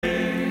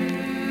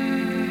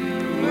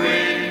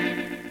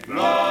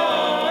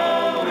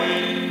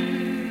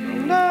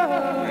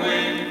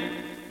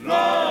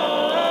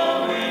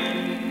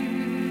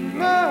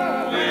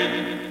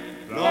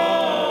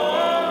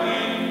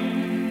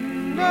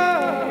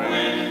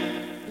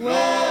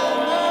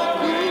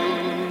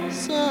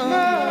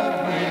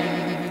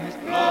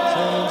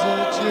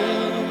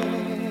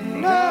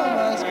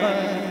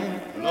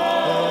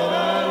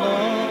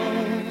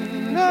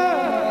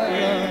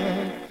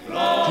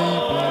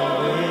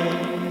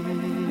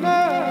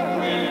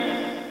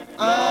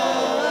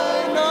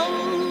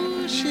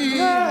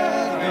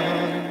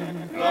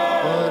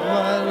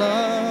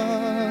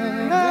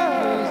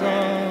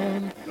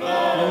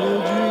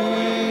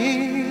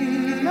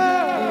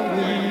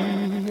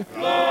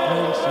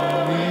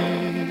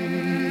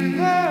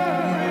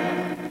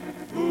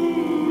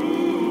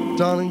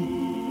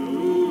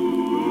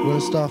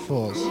star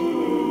falls,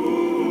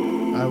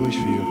 I wish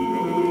for you.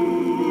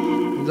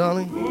 And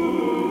darling,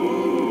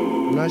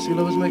 when I see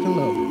lovers making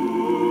love,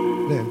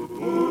 then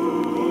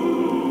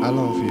I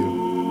long for you.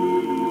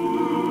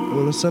 And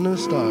when the sun and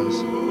the stars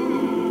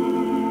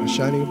are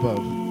shining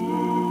above,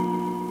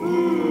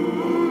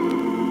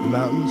 the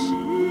mountains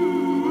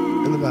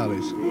and the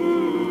valleys,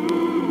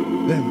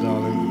 then,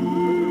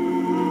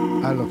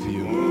 darling, I look for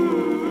you.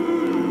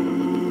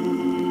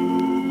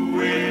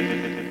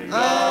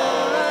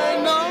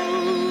 I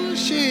know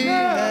she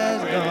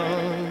has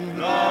gone,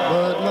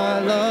 but my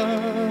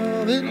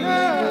love, it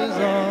lives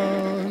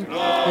on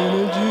in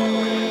a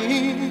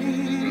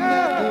dream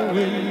that the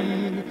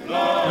wind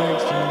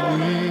brings to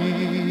me.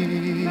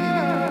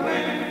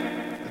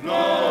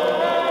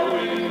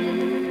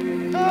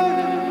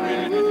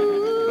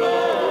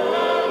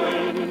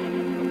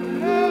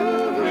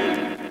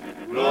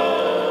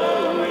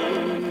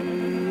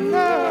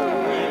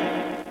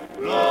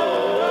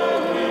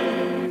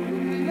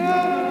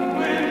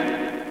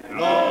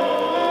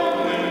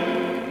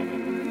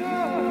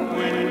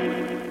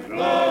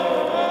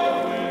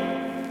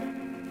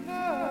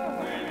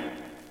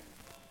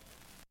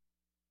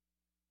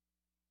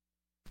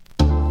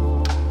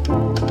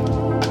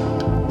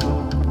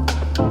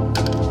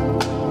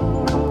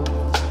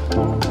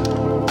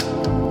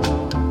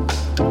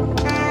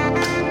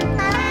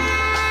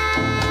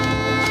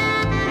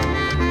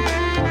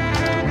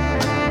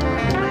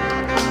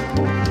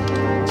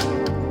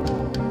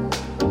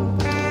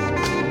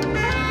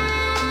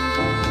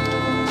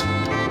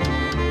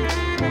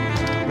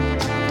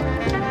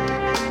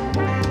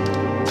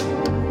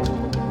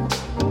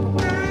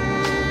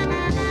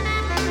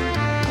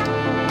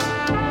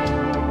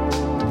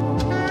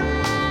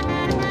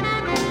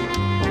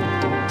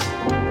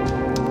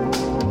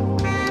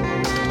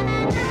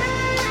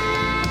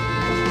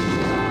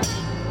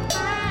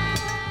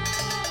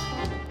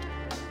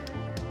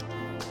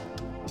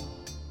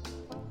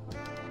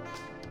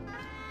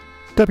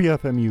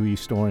 WFMU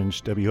East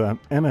Orange,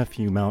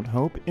 WMFU Mount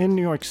Hope in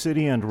New York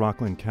City and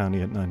Rockland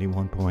County at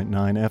 91.9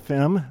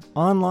 FM.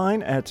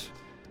 Online at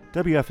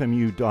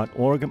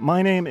WFMU.org.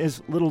 My name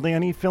is Little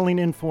Danny, filling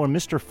in for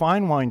Mr.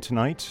 Fine Wine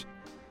tonight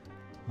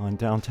on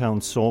downtown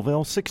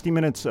Soulville. 60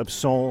 minutes of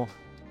soul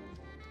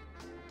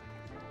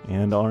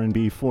and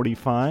R&B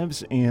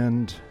 45s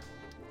and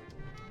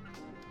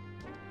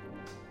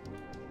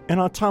an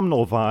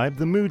autumnal vibe.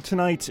 The mood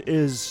tonight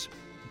is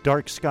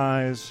dark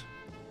skies,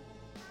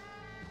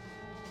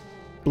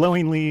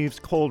 blowing leaves,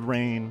 cold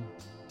rain.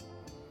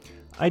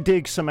 I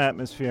dig some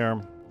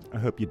atmosphere. I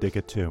hope you dig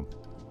it too.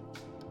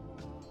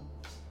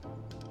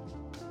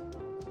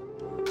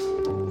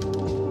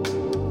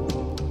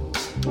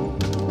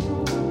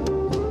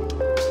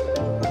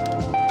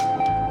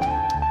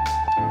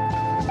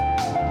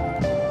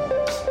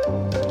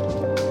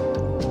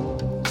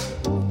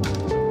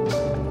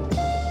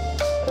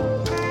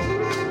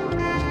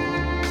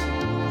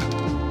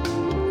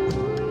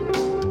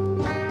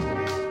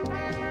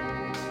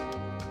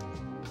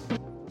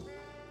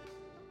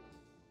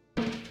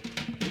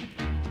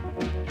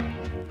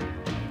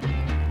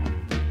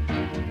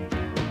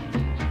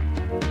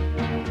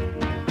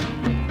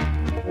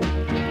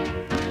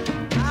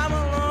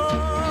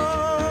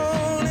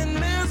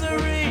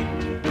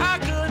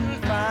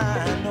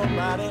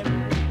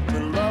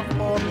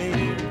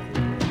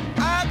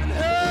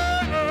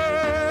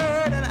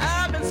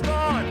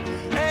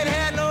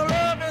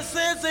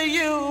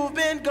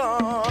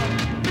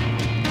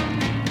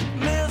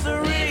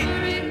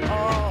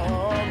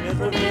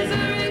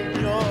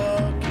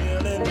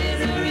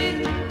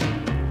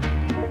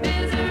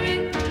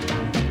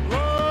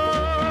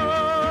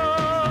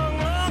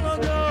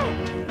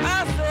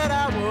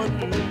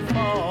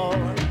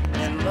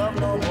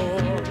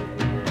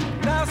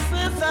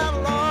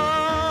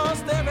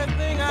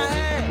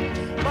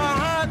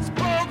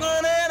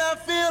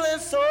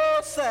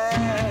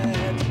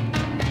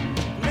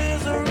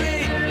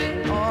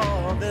 Misery,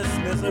 oh, this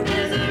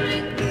misery.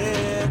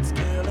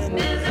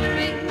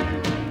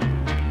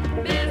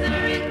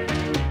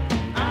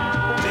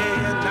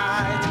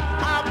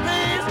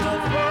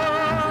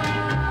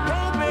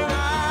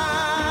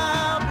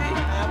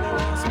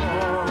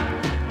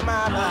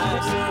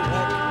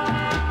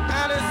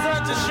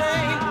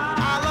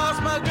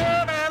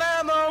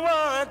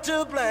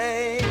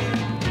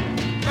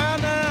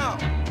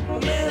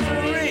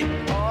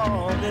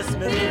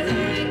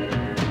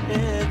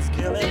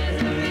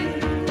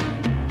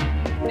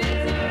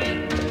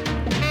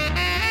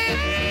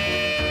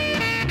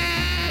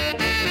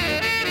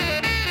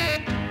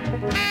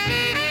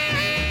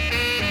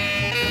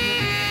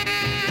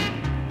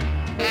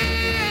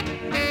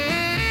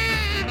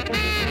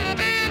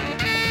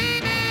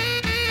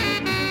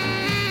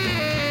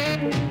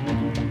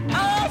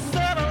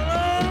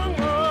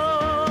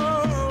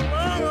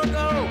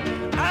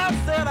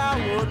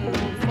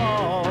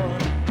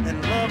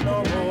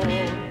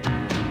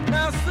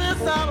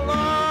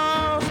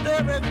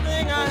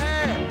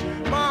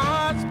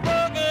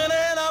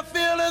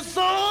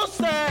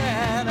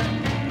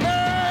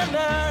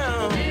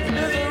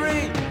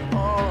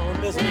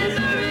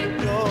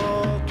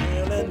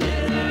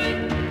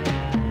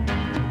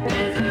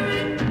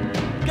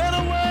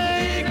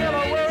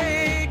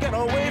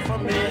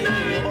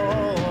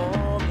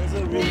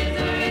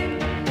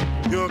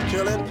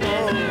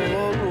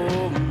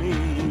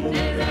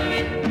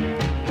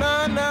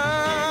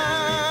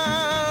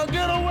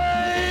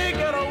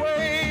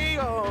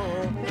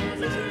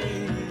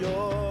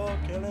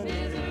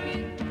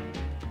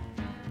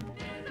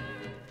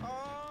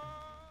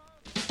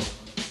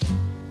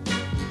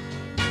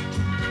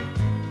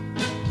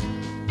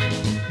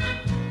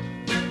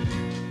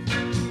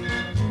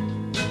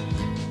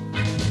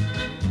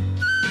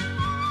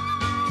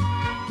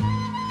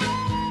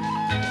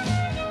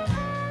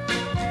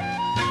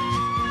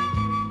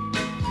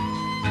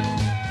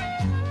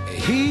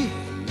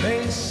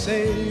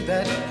 say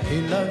that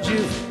he loved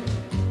you,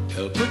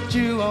 he'll put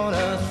you on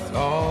a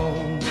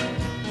throne.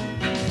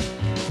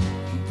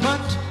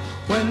 But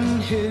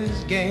when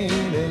his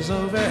game is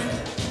over,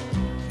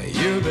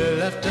 you'll be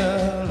left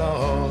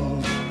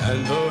alone.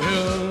 And though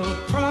he'll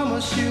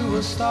promise you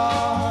a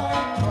star,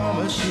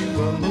 promise you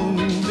a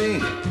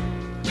moonbeam,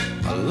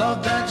 a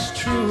love that's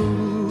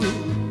true,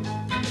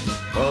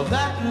 well,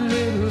 that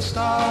little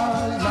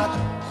star's not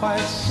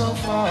quite so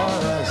far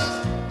as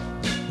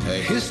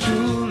his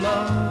true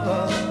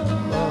love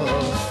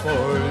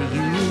for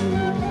you.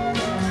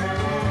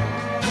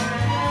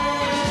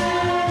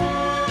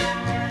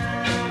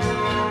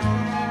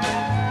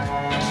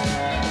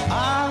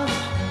 I've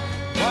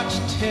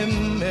watched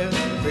him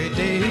every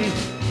day,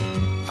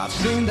 I've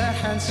seen that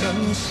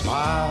handsome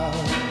smile.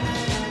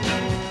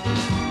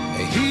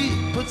 He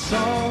puts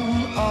on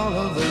all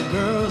of the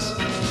girls,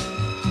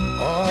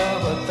 oh,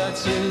 but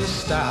that's his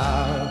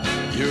style.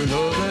 You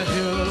know that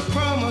he'll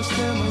promise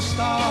them a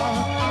star,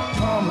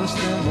 promise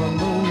them a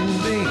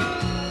moonbeam,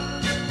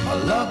 a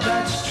love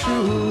that's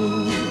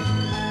true.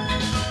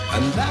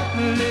 And that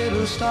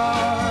little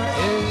star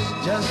is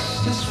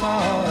just as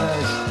far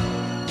as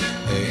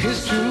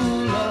his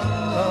true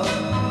love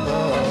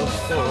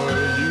for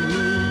you.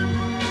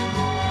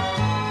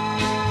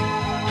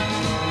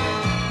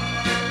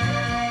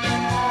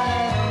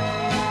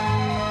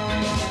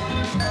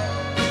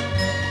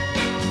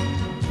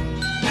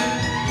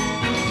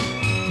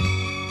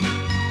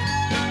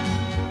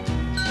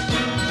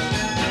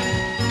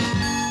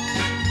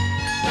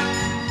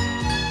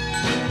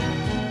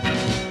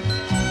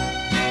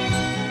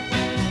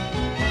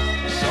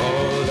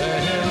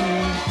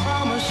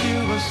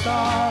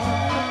 Star,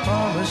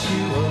 promise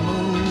you a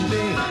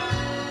moonbeam,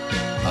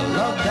 a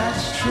love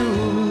that's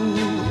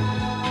true.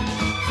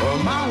 For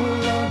my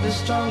love is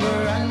stronger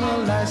and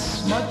will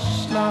last much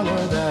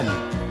longer than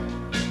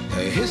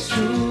his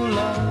true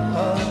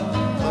love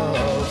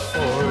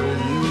for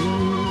you.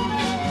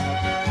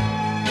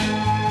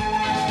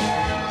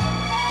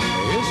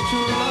 His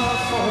true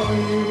love for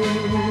you.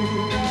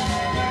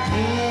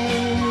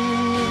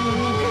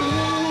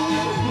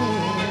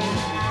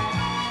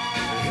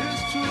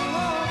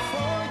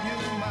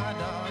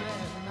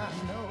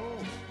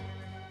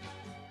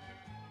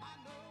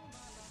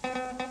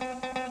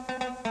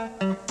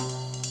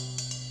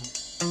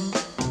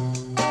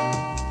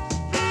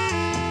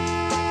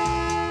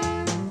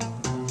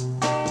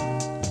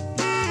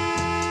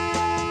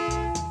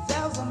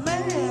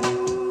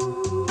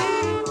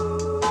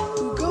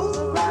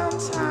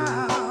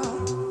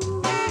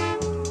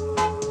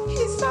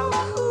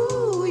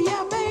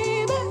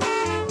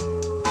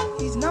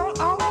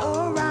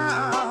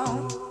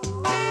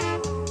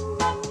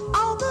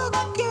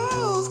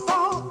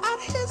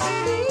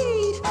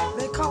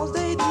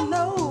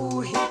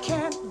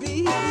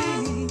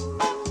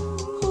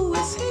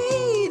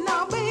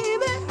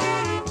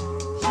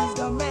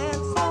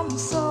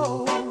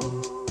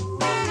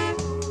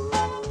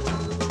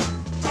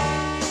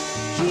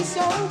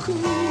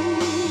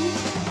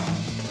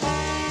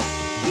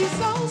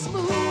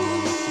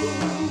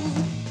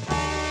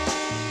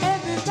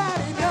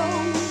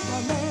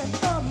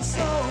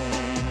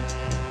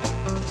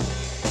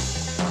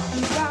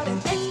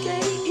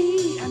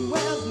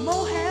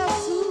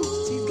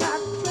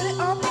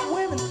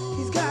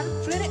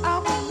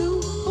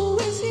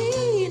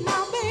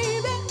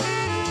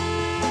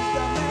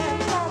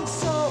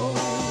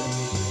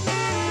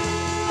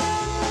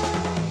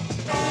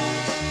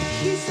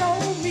 He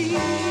sold me.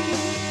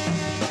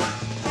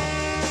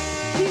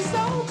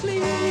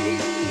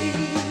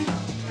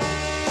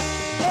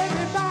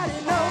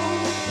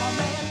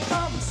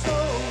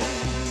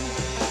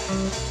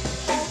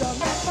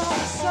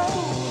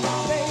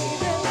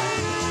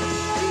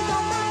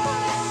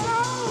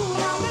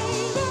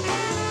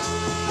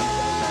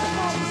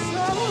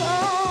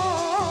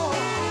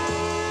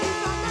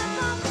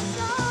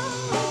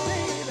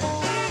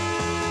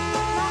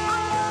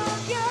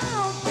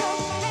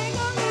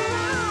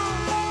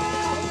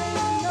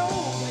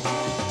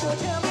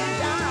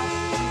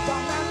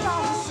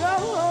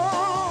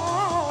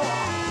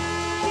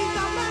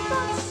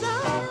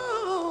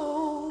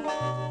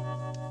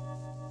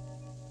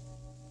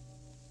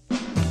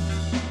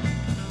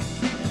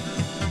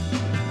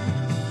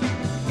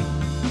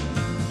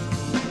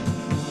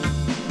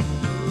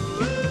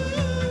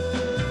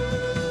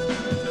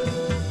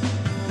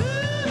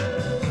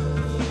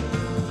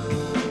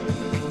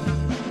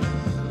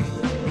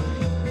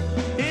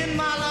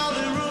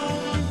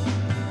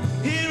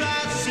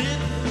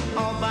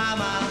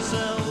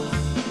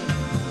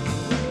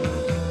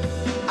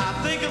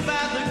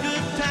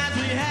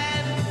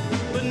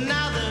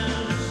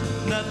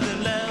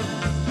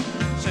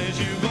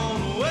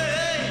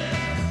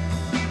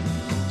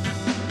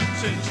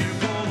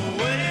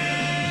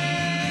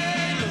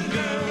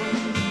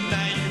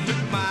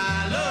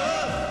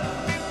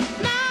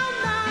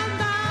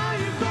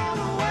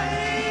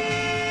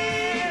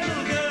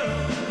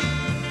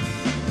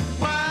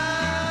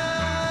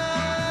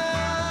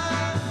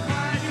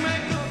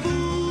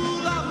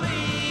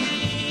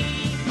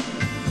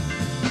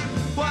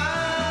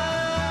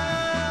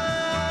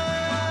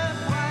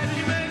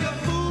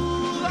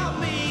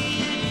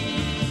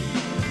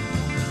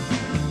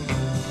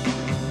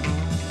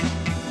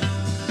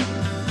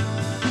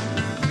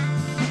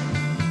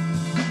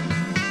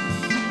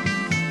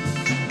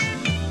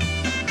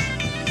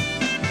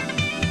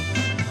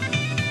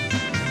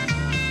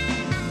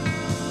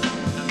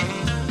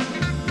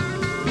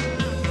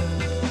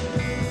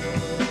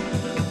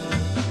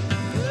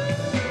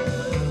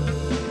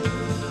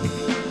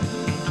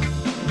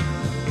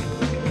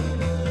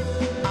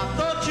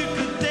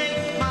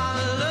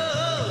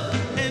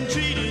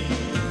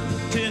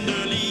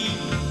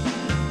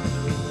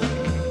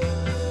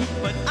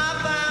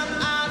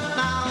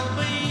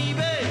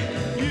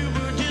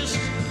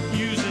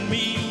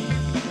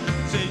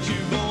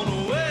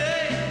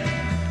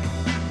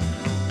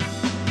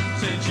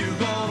 since you've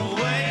gone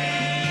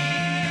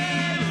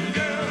away, little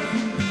girl.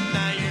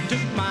 Now you took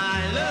my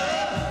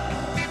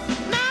love.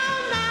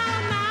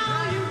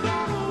 Now you've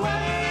gone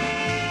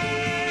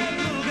away,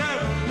 little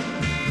girl.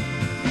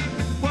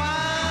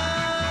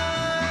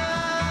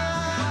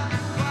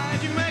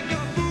 Why'd you make a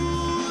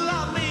fool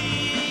of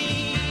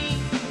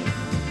me?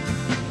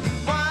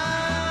 Why'd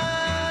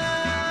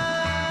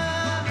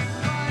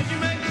you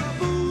make a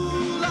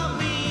fool of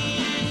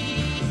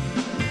me?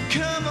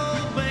 Come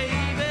on,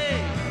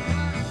 baby.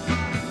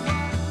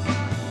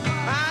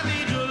 I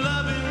need your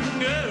loving,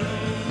 girl.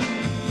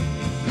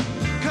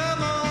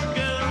 Come on,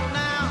 girl,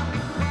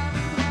 now.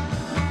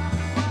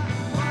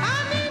 I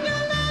need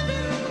your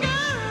loving,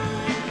 girl.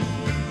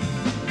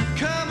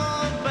 Come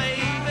on,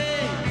 baby.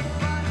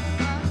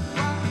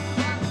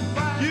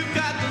 You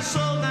got the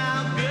soul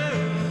now,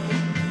 girl.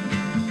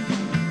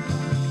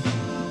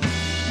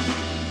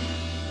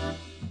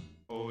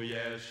 Oh,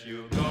 yes,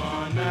 you're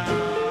gone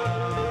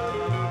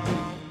now.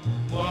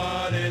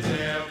 What is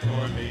there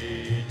for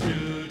me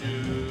to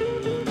do?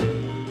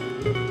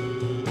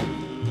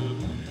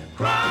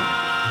 Cry?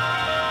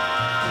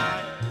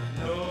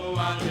 No,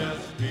 I'll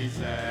just be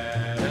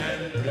sad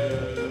and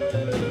blue.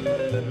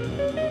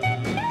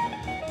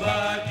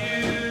 But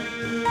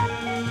you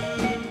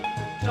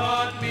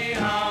taught me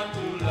how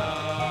to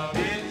love,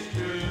 it's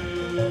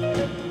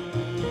true.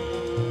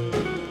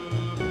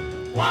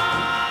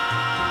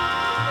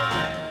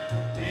 Why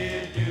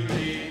did you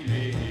leave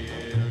me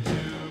here to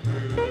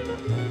brood?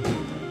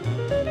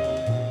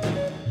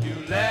 You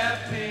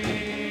left me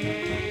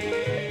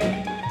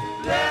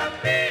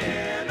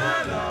in a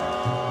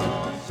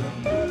lonesome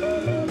mood.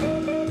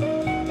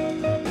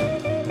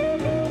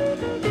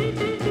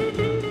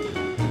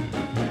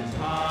 It's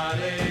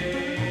heartaches,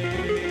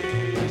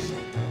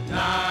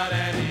 not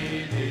an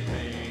easy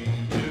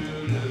thing to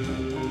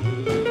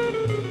lose.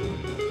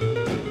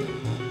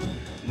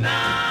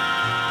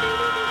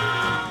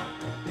 Now,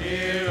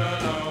 here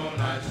alone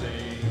I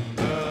sing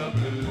the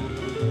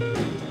blues.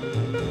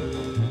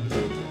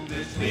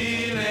 This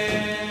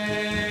feeling,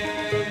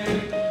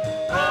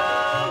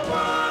 oh,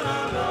 what a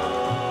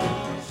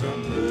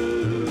lonesome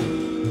mood.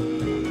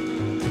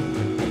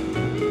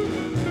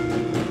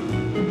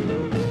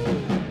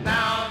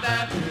 Now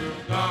that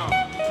you've gone,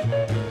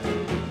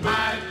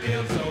 I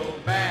feel so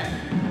bad.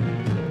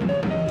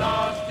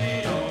 Lost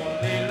the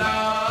only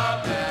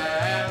love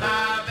that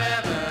I've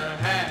ever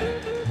had.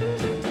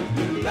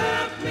 You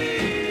left me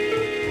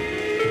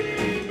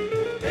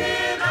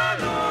in a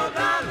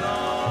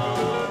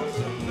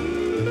lonesome mood.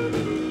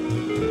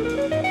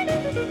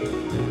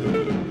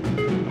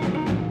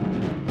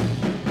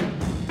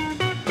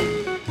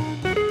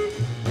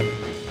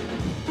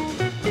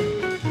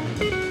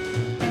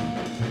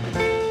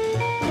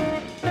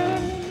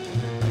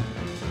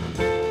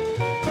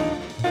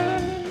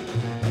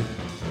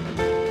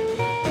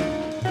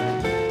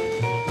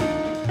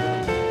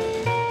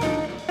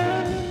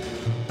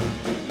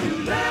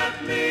 You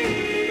left me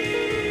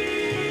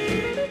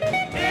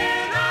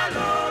in a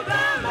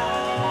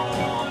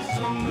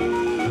lonesome mood.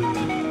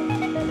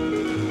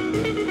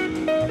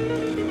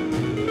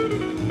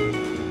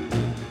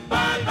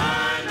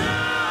 Bye-bye now.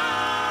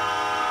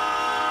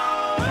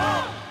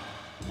 Oh,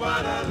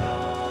 what a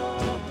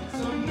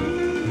lonesome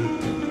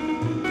mood.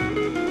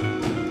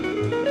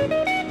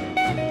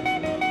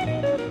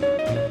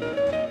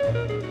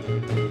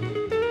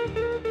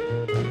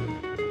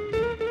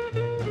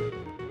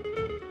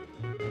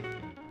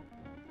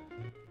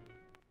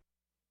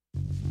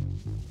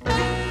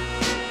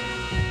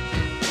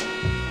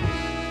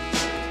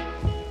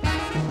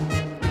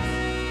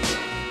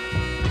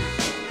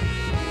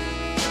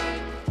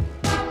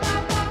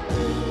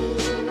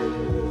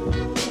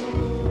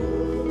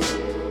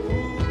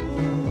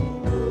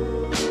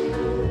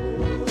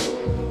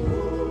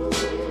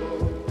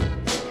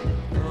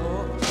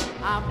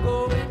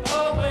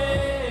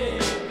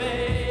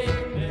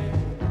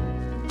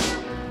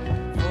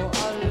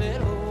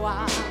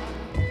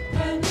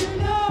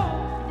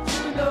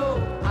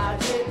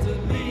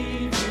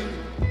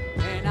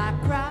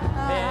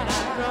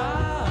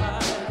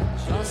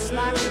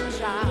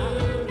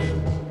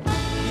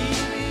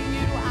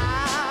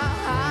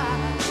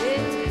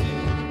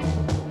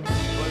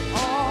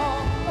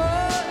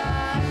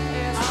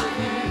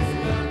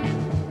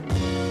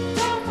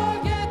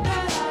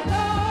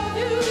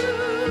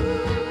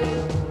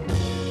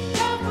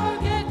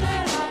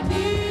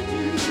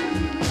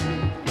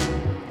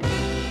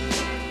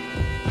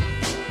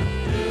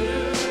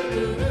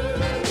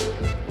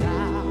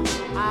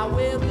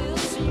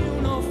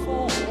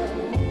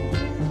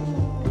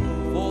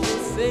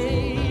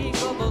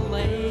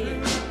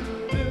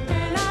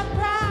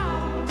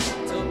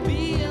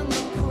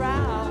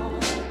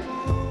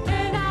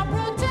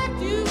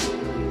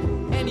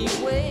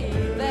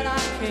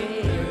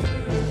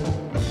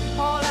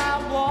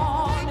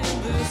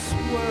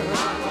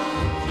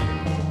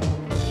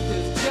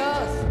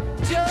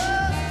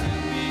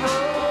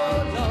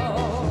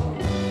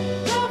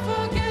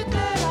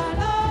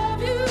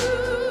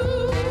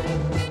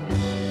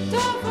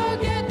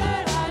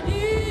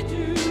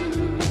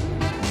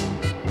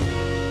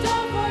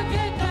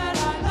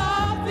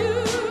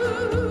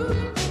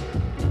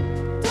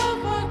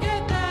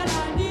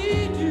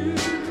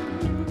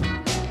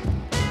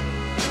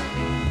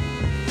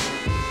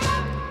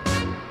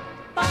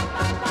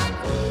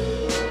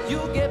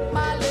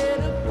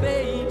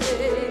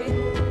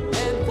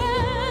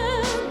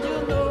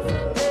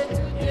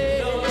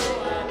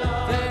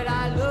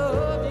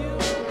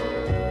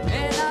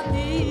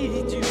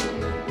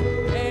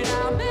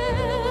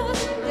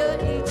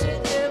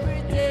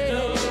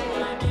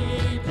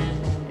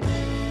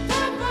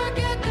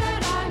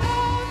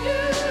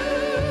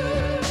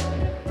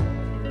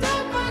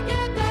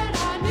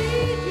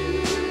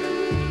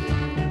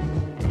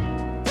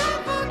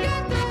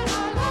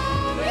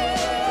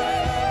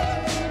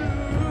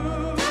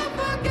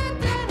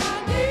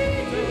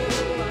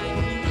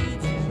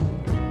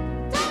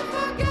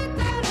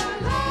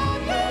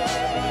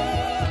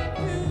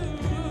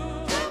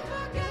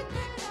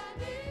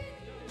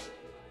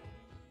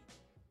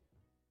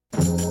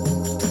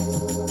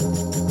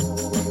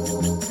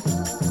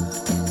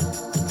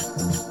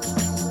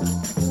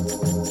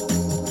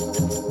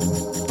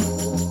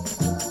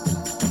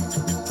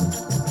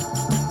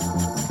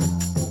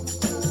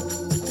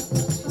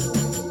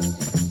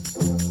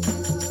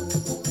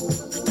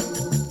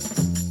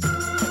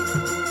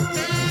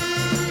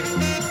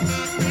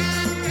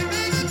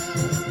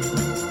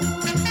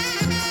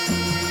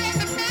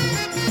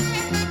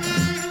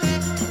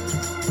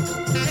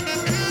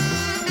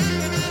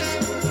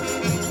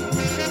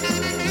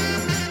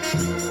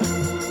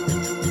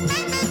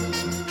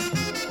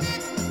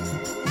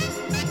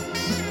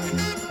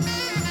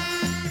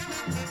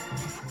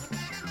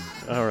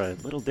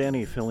 Little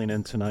Danny filling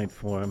in tonight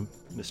for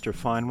Mr.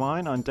 Fine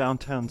Wine on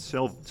downtown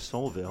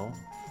Soulville.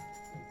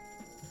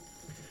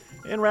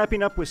 And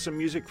wrapping up with some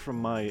music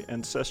from my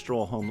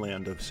ancestral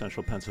homeland of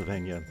central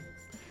Pennsylvania.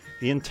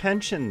 The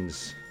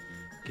Intentions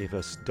gave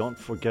us Don't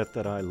Forget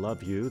That I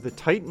Love You. The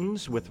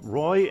Titans with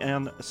Roy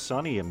and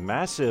Sonny, a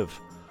massive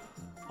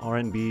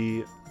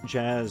R&B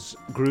jazz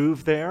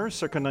groove there,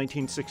 circa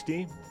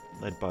 1960,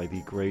 led by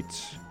the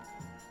great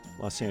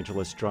Los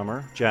Angeles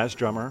jazz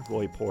drummer,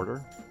 Roy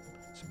Porter,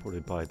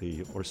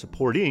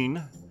 supporting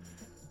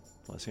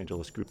Los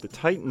Angeles group The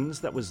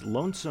Titans. That was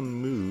Lonesome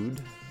Mood.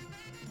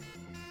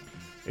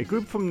 A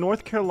group from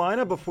North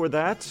Carolina before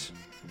that,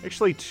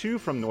 actually two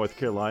from North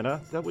Carolina.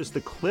 That was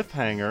the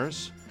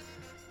Cliffhangers,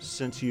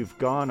 Since You've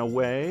Gone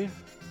Away.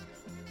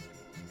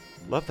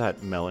 Love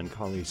that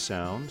melancholy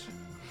sound.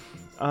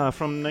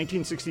 From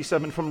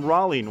 1967 from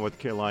Raleigh, North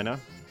Carolina,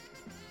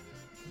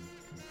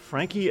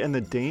 Frankie and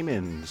the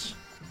Damons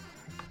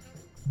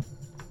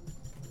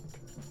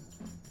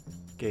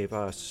gave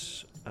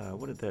us,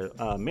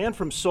 Man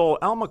from Soul,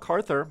 Al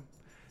MacArthur.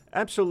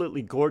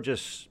 Absolutely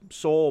gorgeous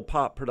soul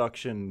pop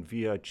production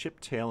via Chip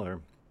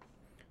Taylor.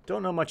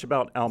 Don't know much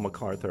about Al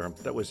MacArthur.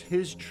 That was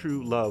His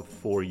True Love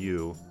for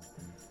You.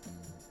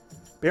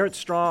 Barrett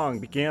Strong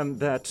began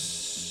that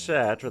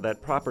set, or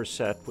that proper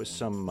set, with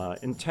some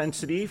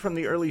intensity from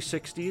the early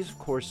 60s. Of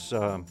course,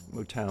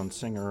 Motown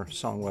singer,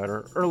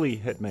 songwriter, early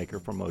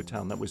hitmaker from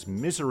Motown. That was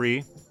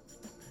Misery.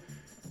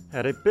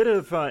 Had a bit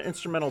of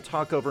instrumental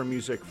talkover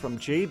music from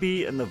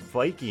JB and the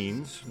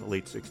Vikings in the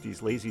late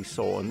 60s, Lazy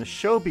Soul. And the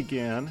show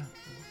began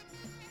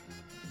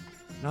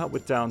not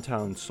with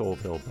downtown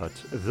Soulville, but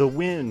The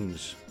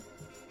Winds.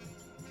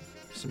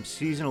 Some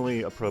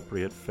seasonally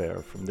appropriate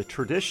fare from the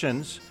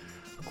Traditions.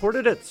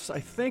 Recorded at, I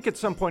think, at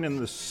some point in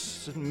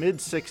the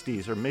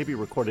mid-60s, or maybe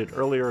recorded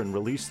earlier and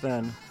released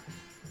then.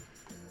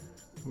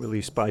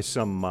 Released by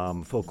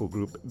some vocal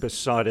group,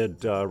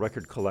 Besotted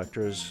Record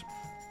Collectors.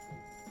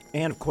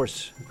 And, of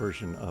course, a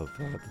version of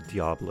the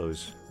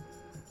Diablos,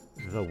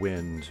 The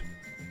Wind.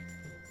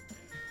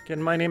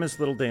 Again, my name is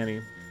Little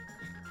Danny.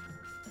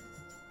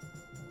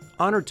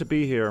 Honored to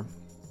be here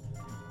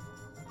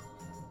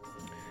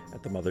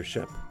at the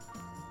Mothership.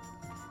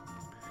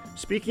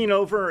 Speaking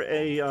over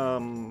a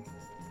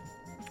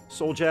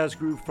soul jazz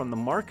groove from the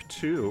Mark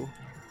II,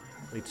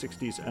 late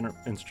 60s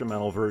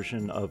instrumental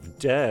version of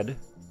Dead,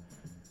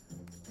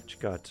 which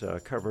got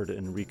covered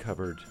and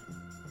recovered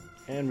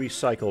and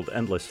recycled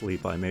endlessly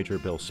by Major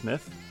Bill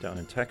Smith down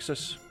in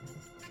Texas.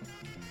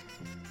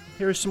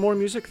 Here's some more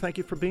music. Thank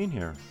you for being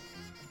here.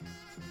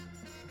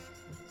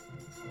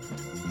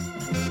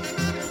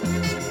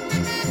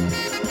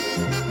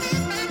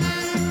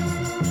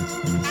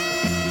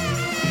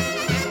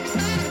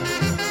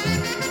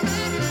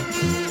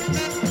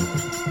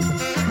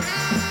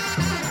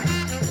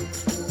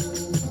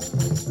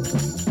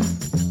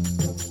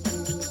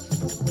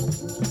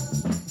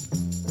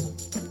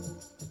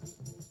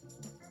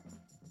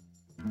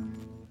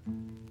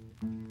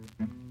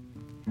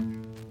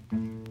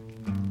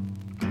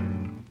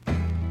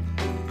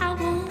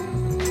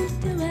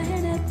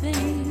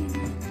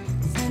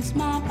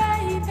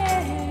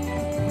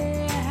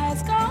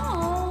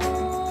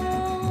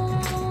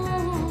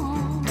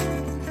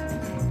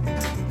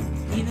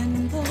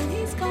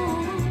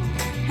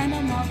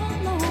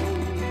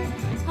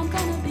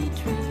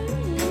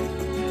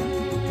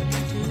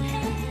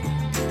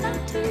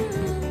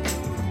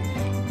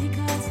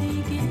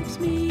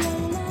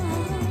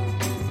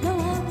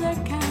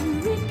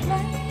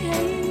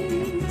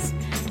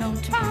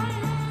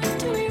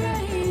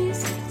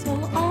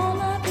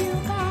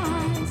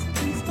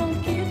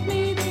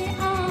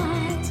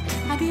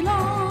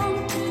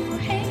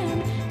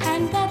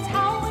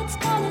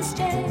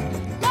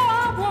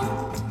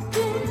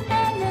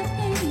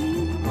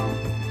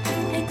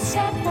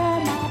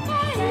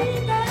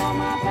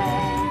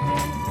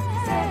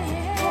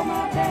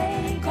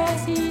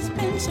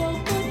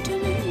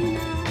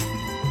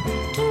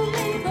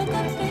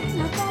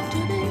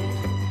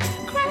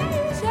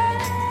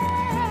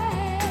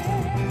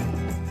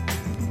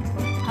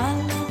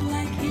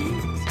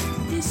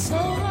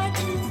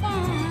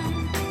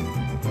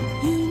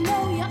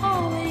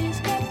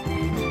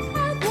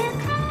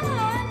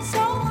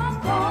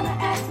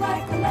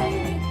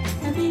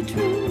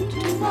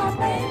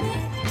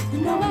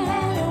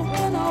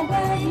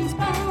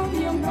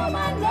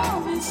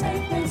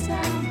 Safe and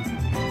sound.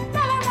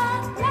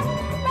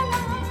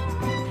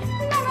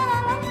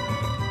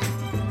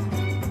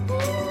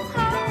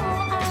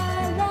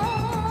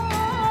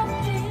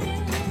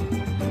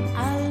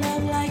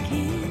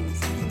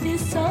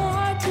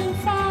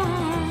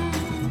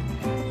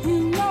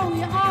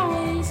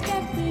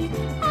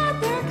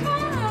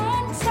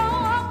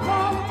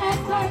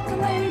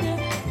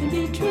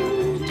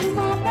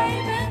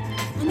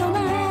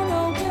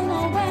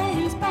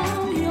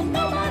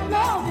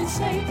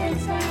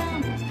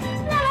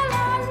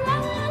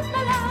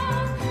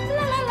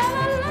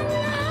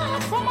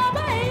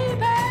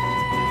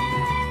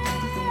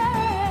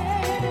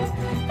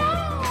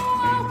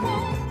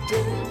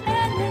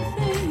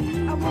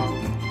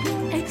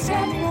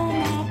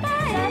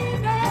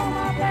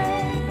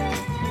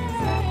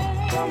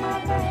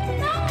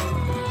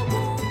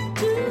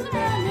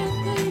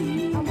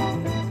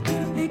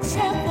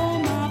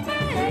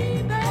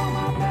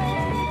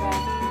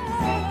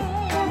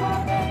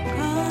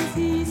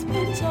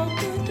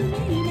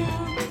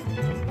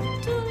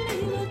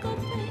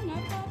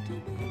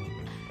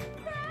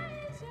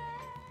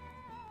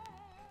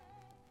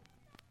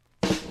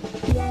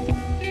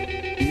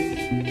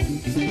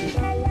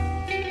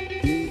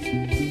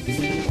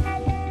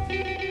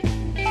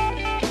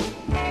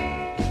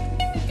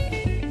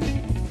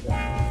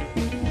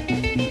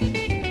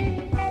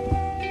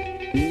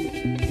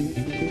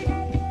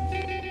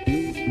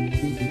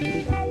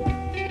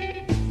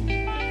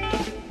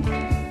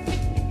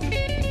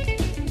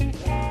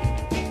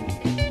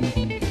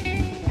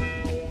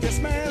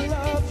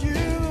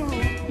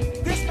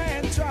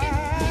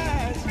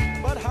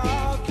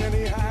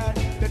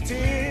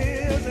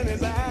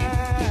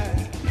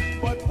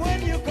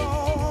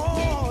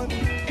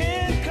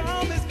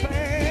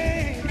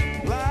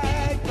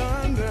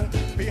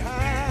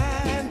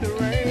 behind the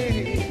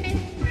rain.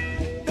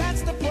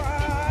 That's the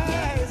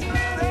price.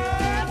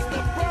 That's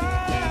the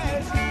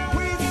price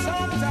we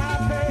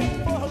sometimes pay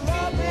for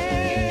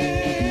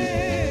loving.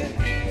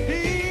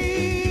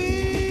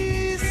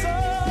 He's so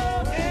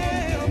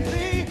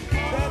empty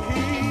that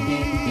he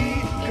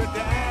could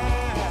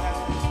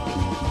die.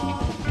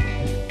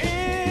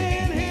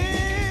 In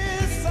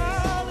his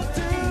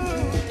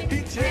solitude, he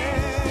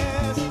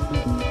just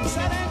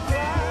sat and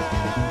cried.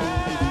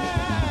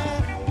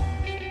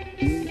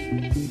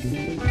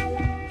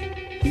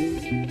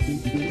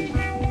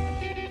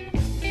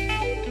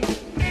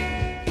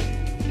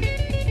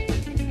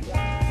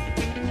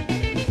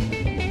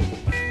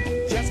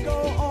 Just go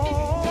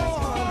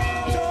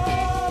on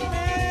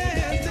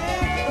tormenting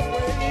the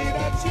way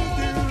that you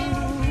do.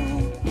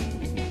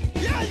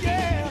 Yeah,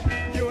 yeah,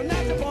 you're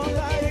not the born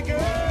liar,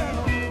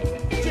 girl.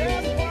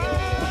 Just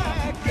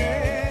why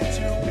can't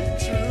you be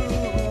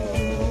true?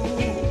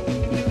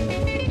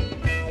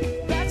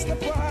 That's the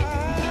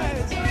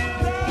price.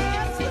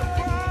 That's the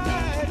price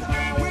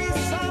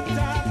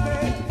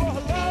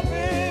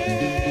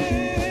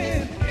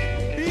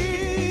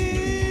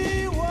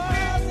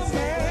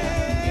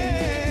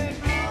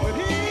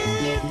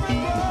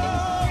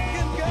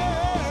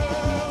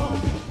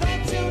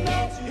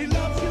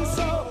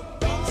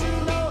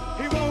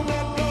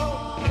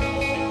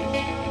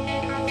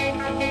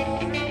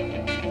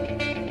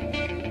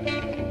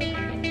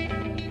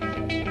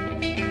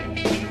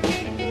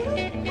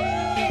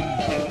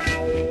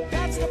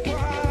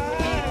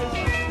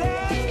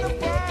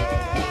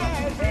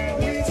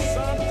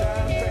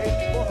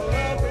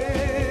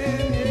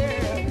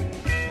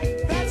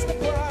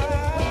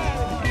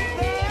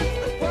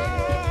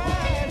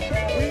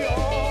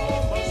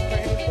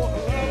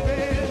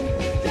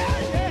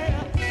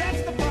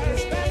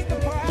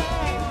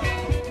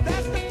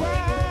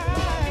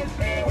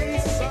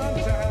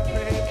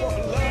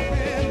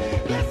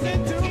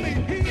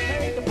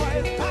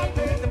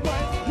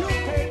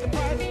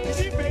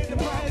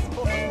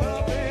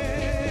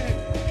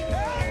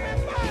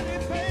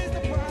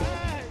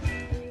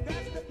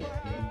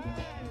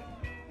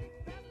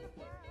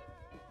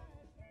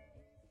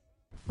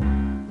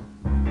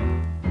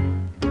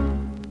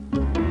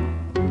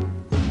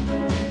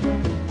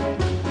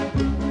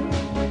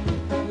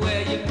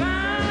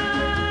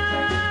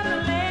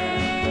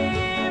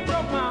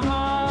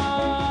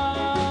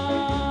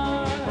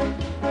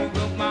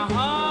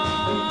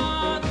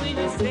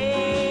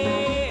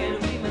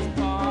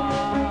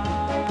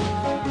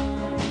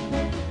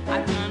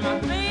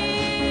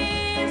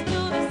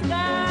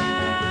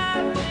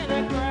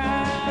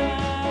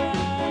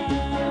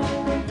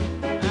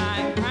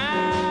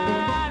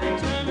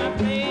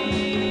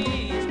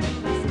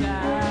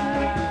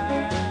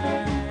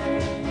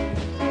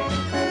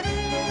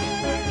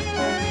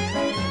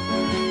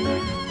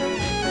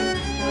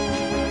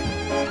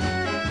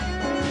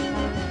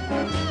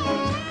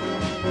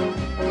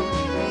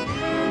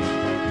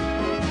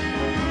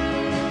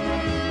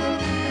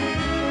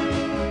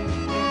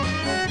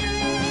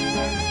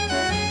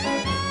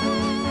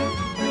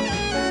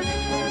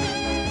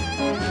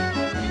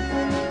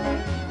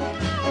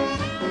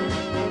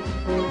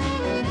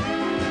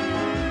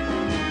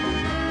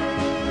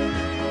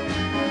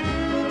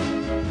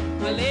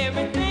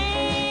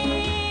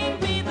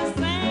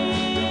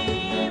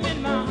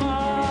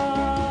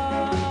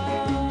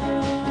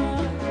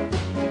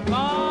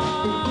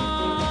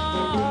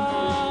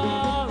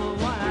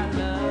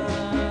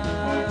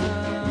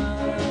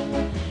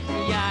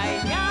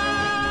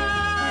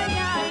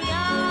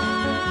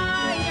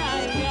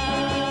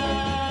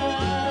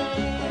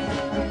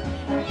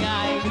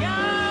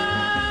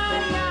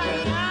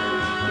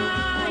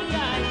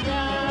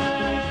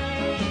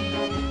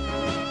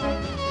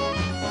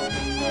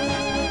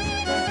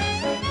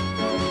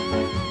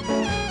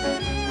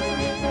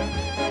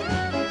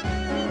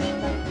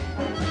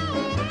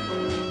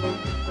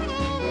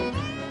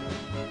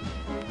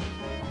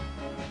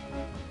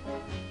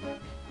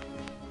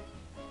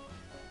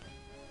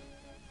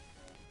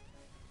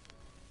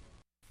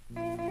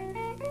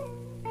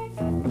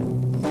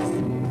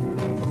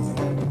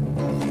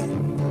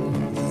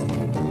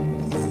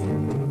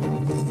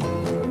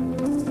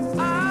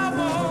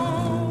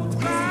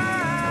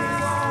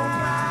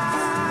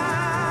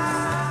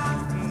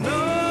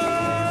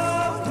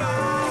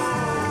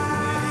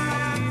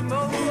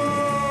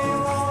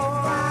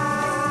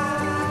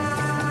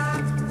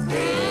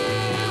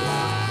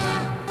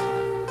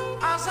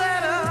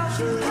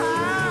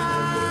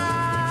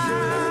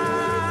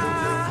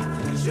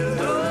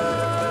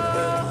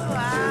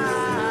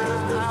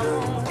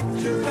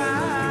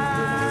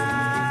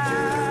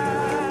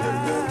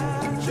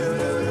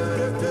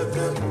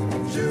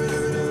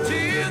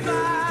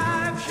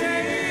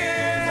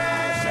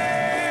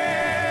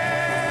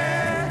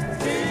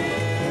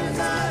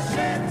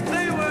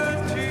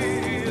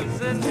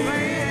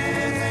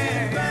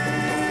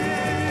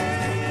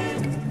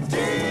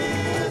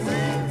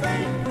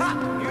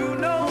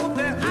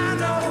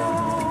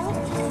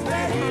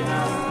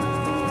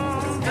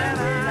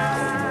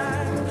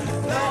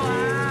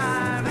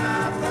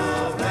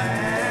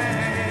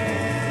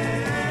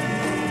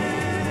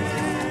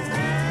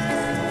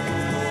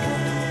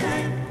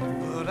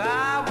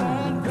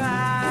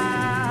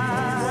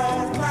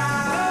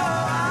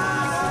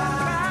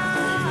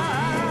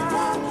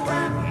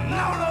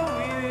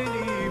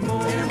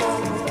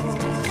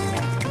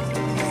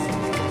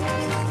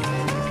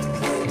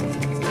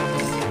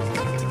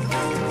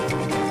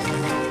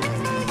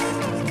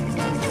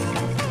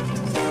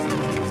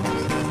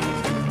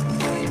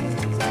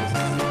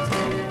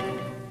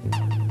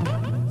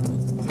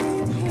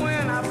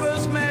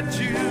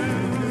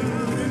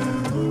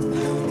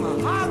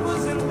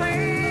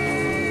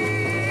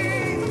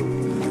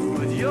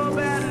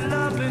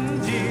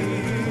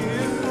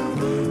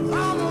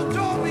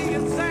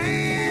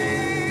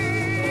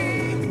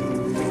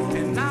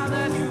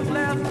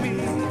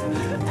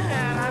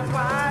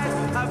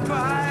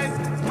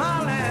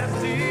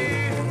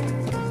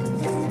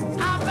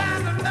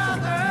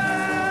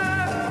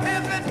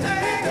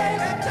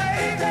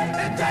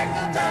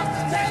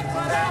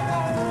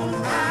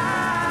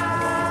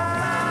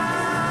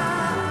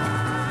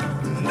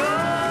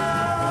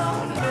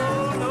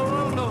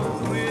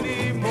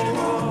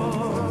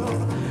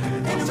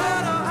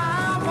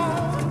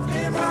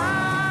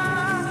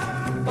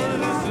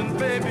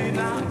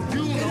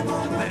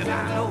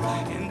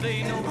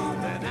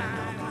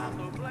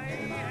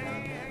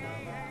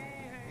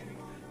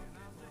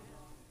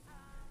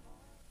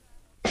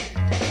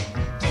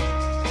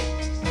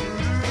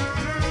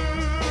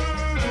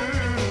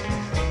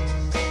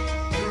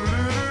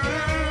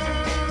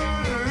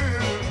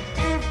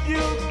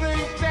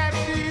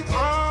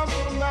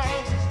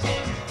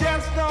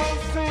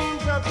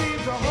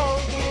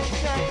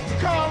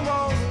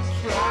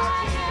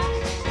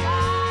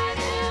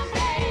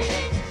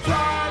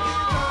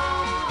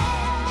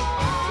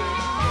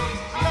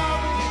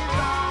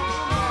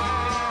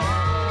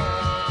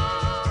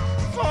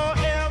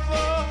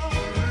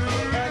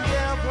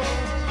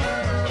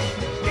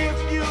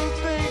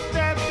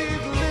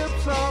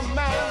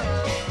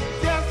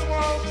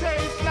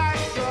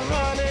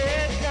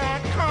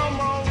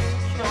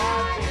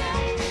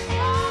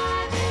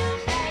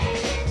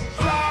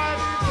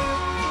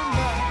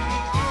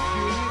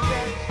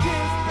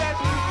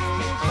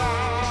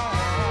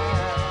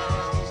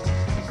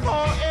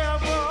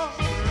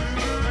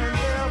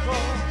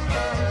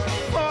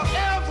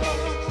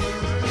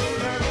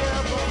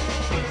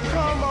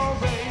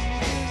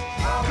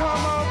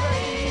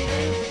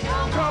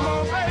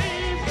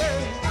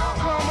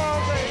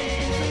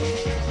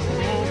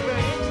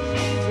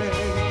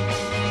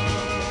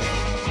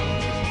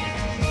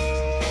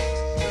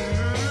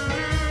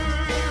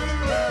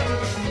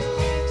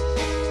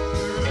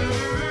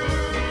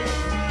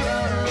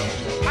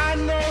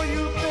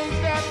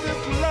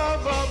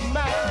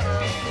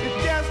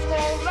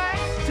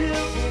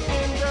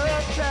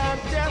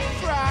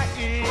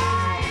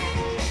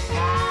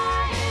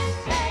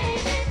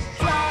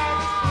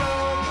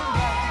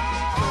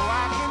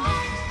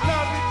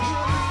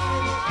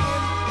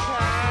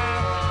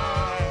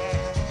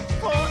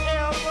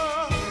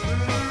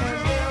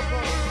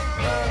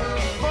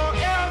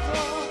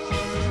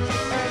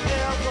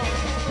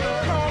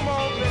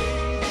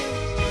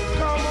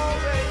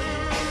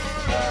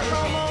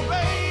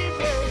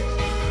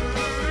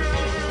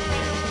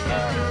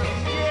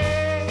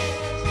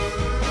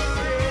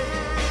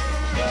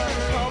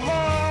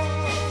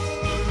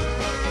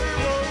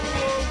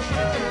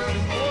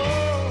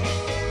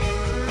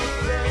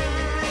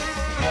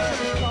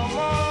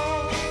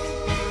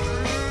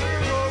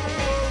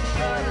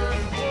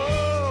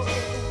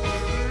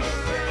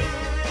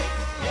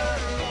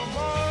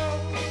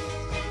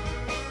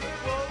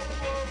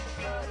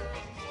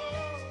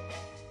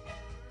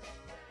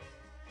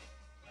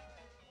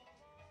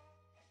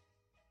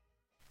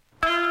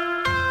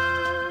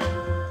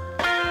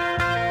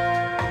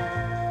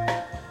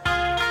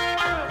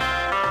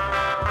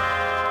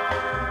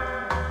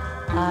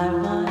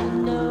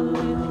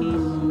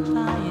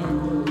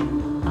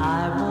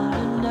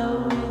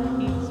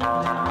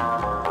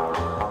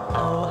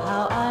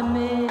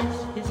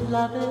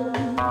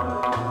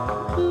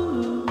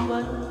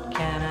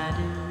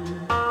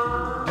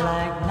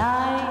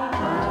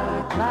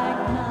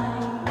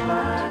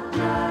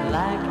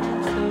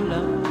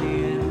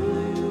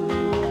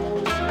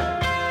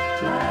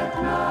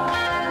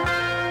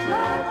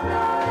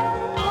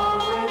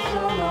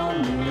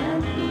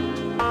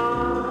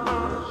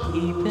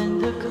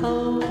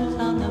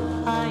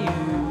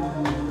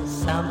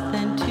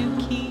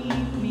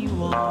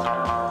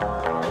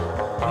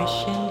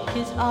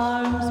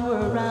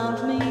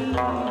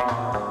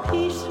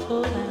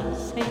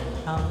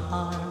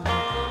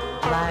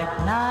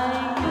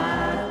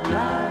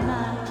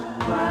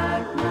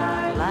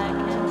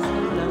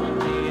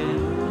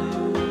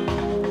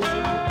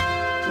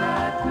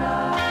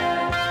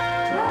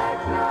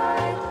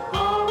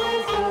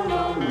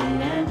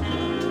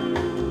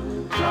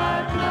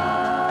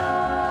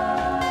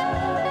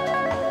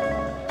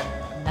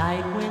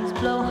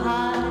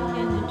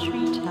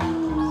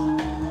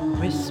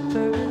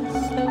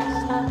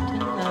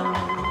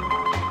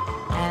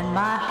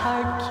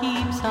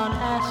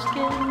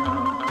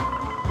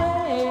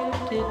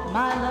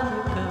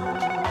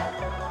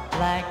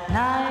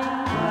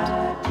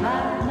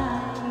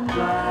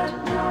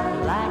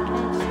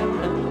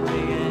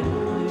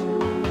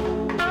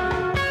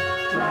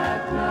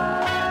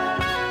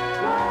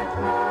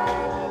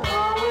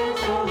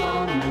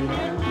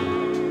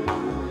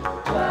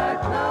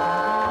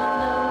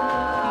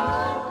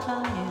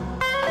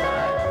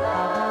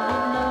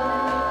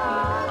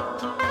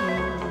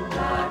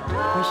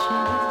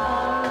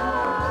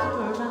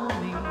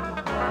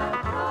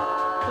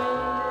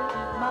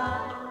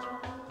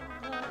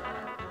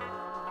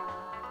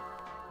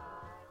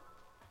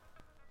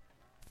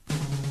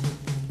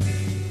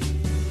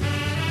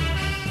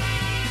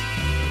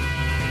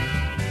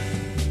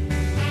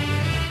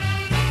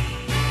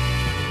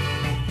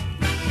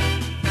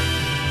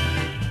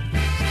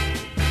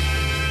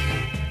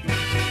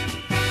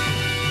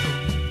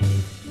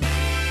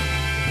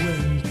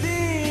When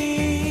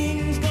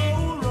things go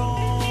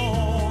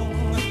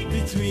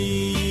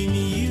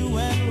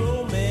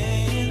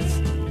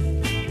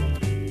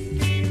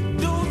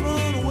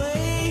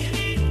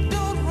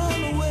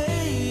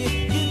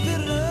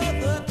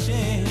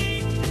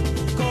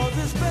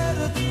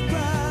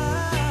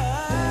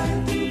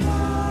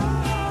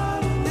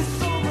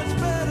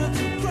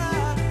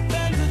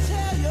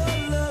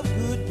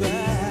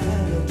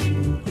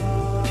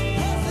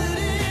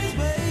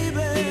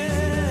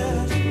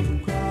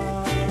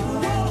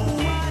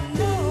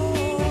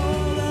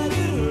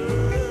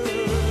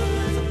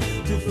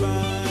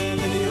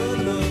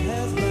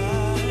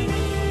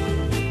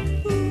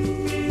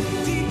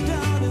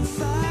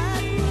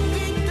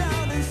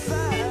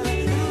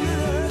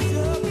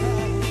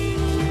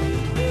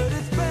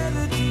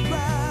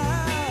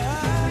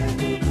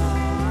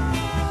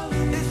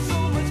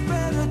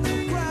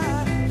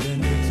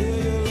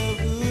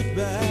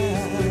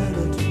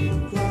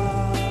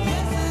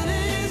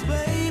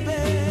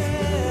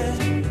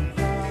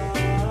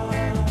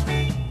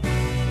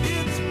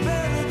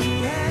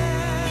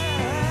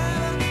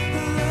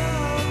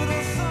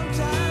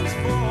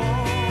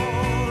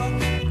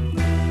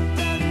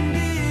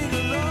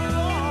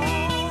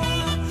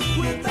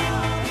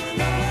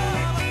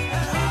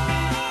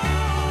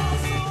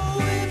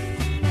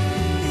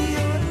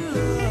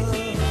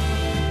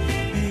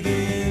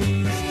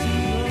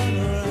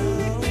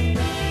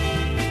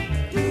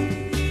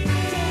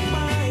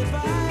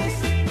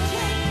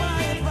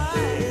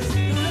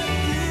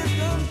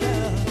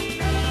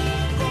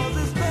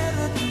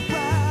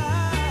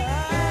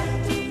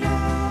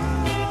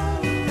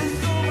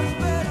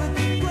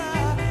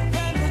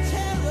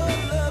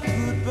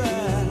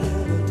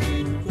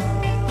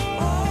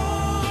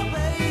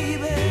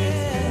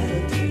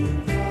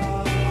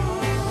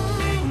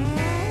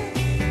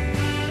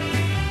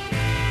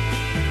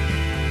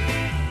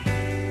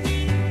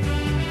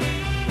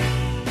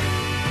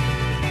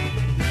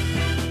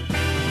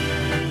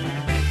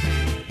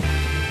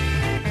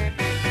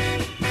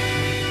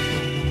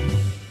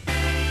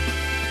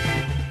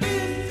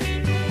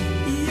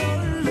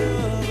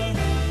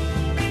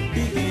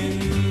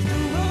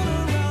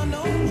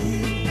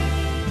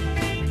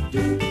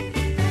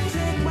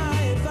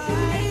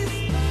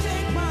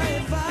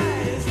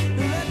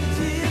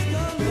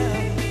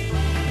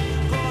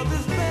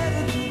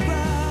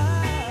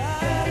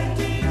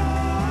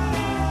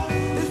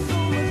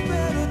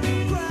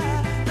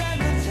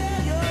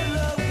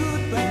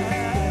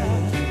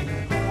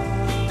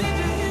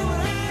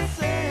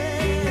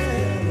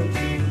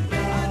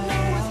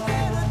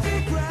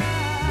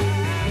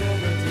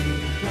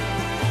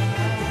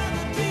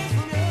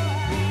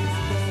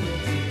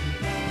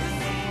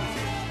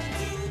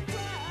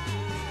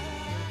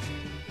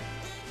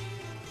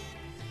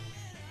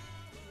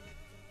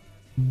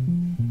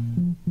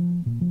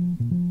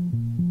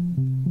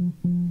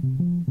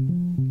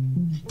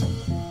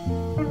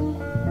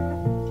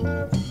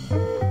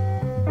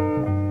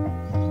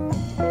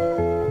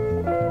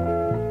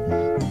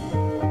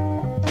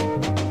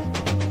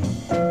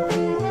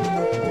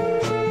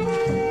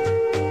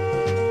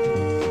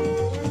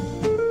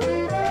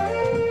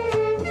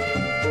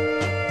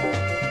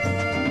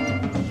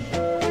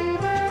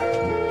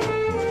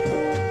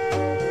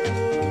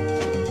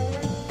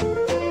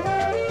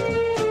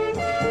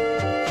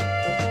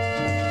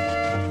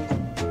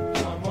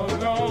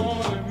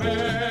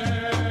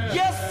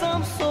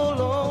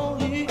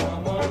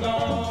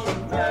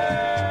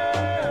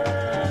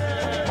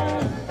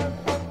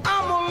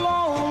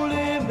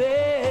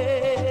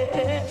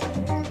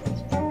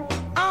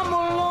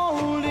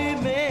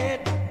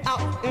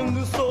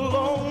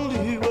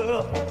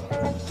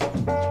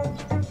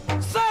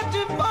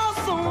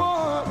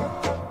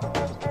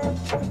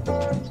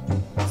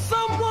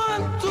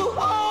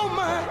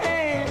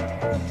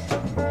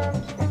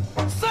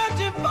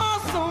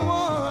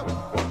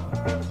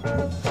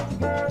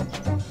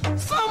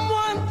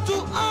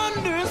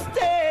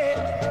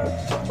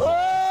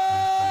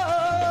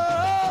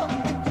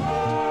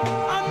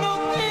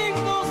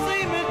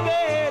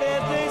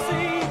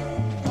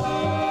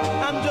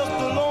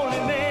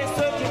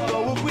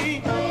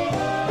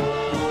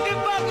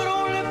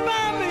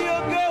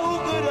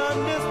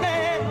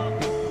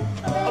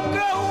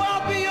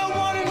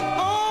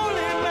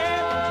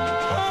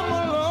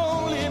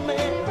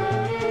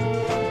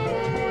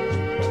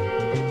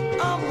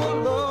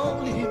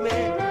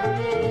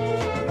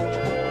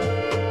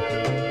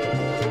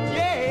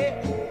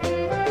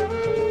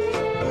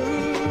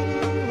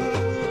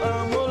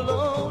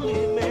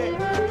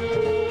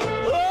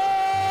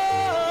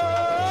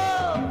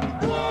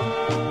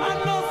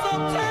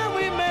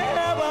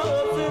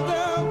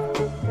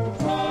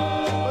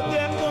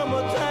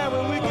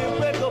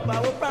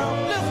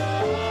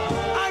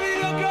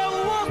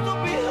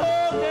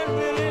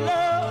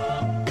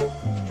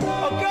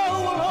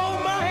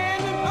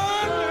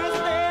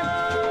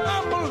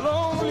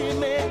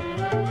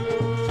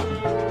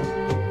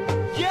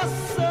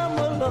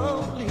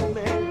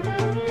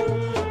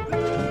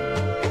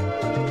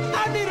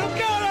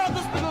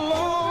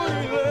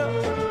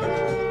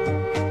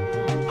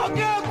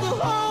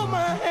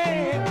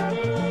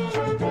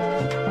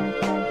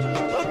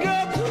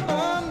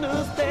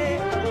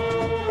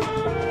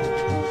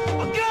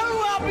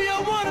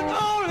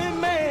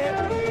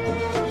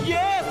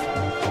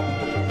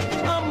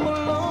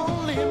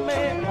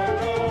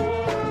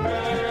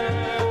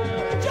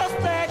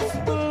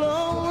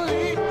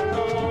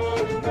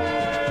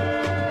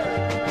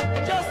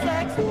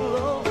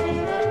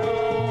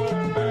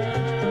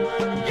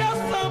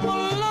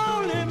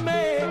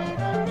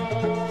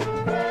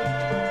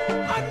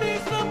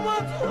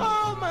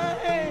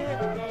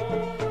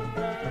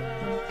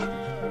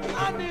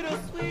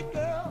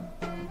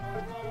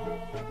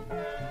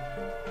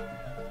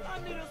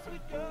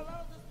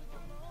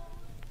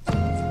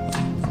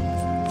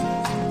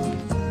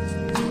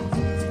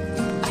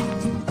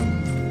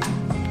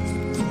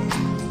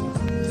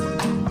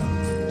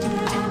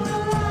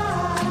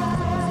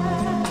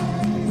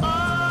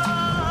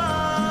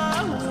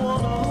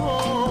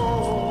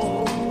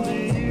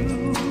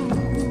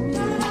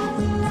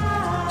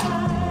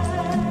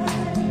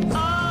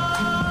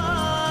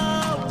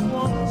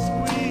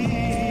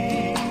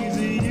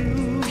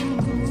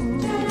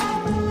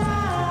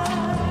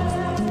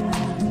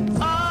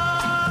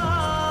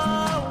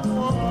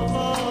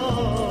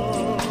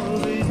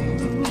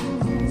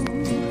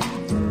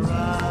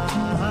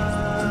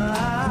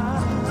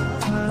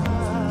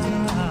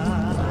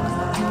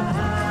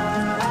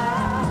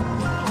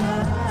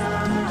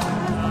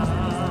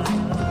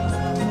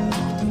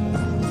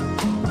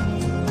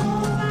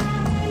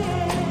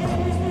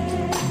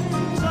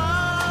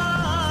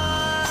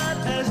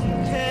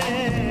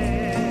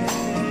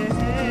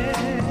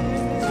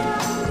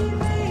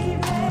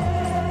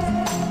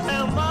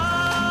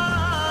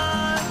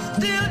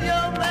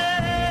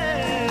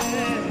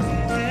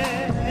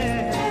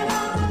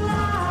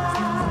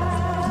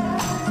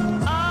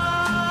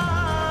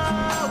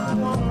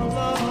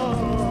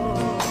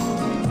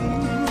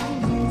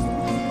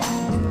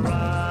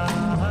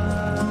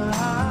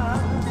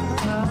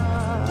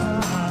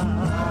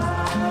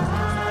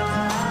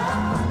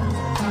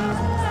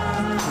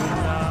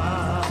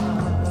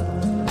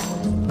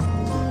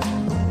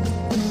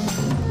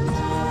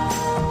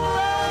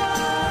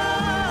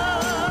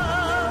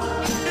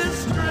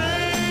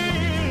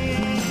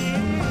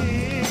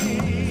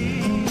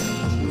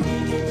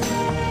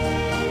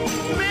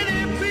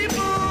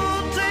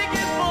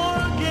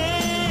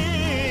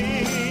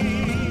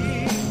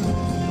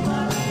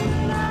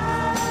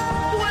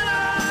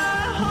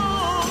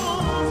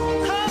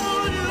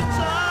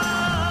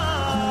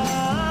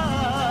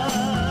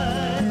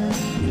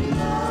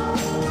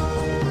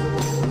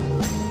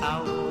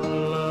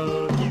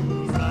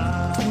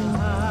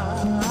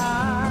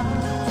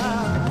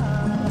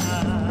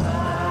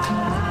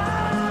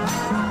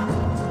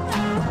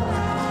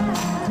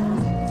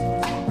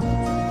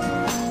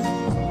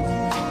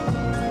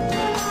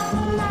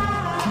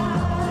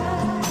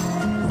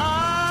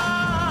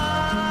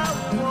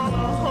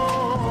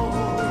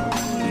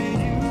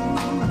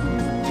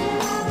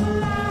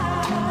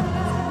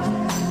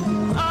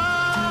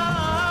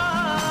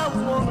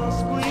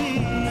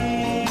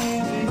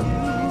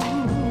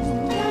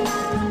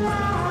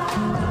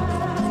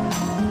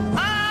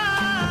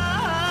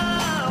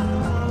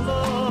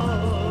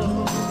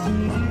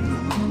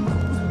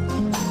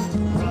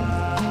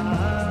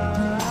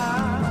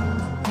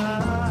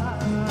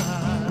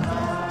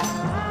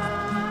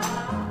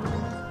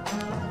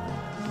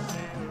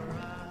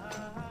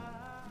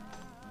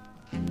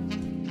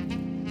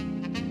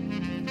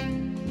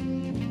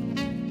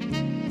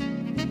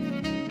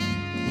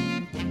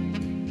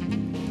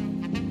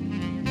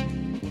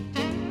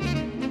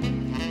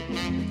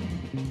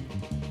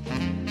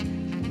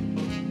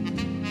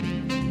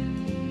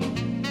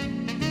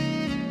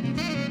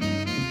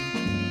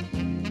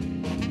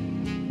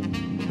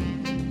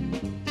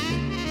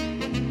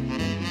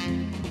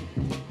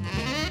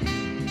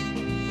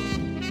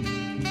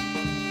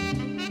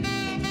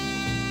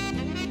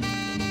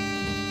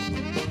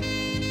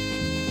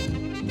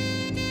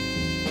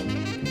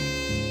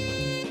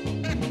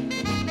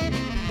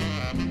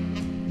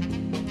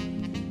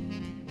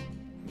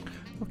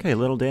Okay,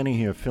 Little Danny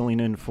here, filling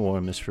in for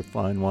Mr.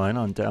 Fine Wine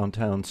on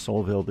downtown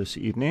Soulville this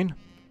evening.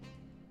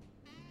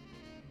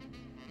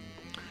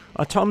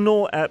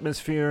 Autumnal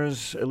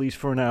atmospheres, at least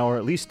for an hour,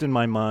 at least in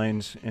my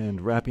mind,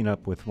 and wrapping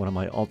up with one of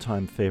my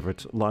all-time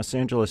favorites, Los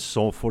Angeles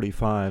Soul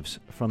 45s.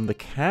 From the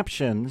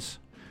captions,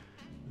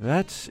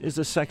 that is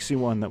a sexy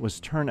one that was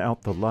Turn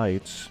Out the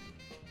Lights.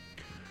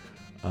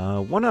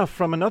 One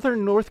from another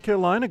North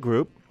Carolina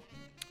group,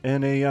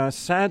 and a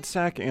sad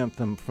sack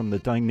anthem from the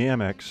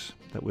Dynamics.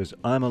 That was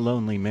I'm a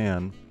Lonely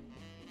Man.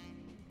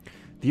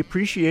 The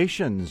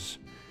Appreciations,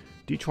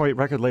 Detroit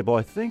record label.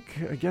 I think,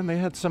 again, they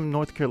had some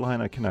North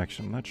Carolina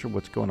connection. I'm not sure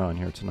what's going on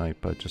here tonight,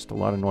 but just a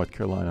lot of North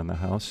Carolina in the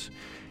house.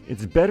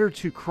 It's Better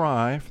to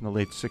Cry from the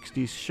late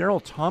 60s.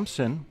 Cheryl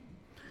Thompson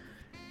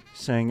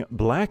sang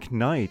Black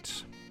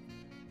Night,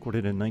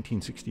 recorded in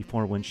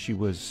 1964 when she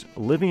was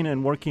living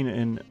and working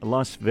in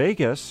Las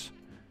Vegas.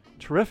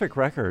 Terrific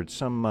record.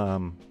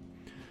 Some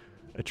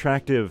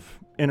attractive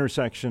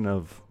intersection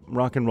of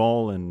rock and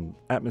roll and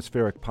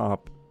atmospheric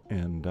pop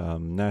and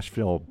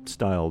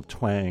Nashville-style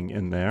twang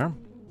in there.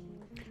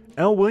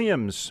 Al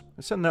Williams.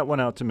 I send that one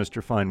out to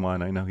Mr. Fine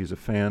Wine. I know he's a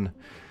fan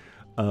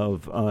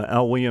of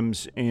Al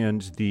Williams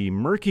and the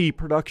murky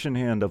production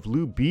hand of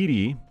Lou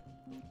Beatty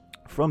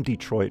from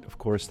Detroit, of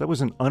course. That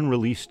was an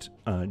unreleased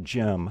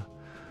gem.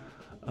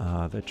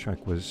 That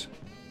track was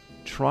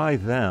Try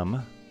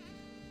Them.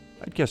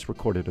 I'd guess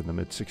recorded in the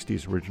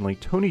mid-60s originally.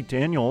 Tony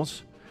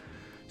Daniels.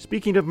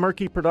 Speaking of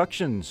murky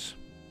productions,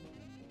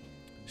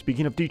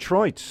 speaking of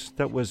Detroit,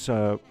 that was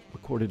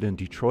recorded in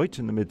Detroit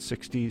in the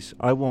mid-60s.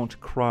 I Won't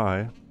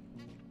Cry.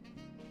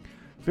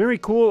 Very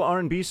cool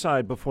R&B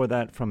side before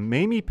that from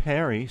Mamie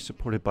Perry,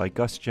 supported by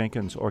Gus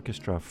Jenkins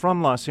Orchestra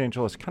from Los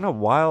Angeles. Kind of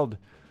wild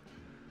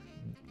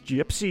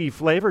gypsy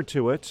flavor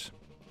to it.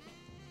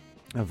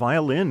 A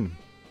violin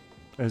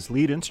as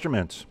lead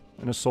instrument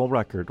in a soul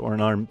record or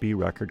an R&B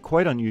record.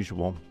 Quite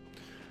unusual.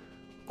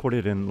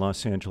 Recorded in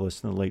Los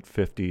Angeles in the late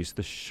 50s.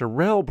 The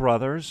Sherrill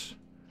Brothers,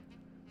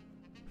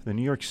 the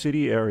New York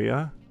City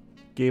area,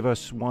 gave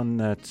us one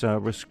that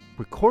was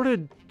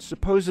recorded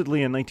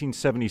supposedly in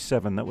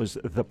 1977. That was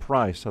The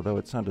Price, although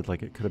it sounded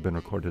like it could have been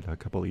recorded a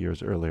couple of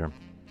years earlier.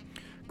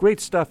 Great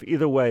stuff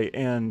either way,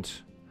 and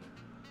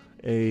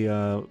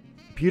a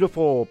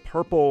beautiful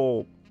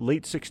purple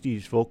late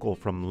 60s vocal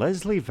from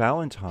Leslie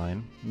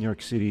Valentine, New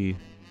York City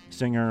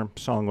singer,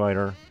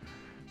 songwriter,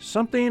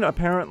 something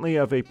apparently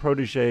of a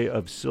protege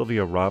of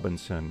Sylvia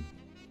Robinson.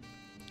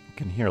 You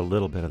can hear a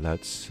little bit of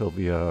that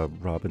Sylvia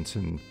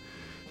Robinson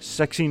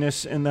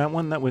sexiness in that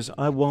one. That was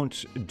I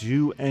Won't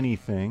Do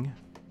Anything.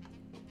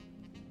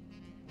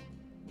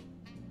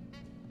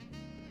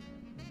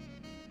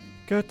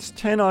 Got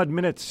 10 odd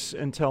minutes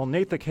until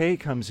Nathan K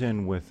comes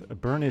in with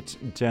Burn It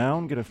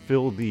Down. Gonna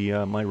fill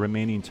the my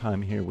remaining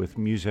time here with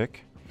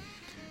music.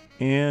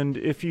 And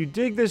if you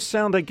dig this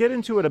sound, I get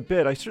into it a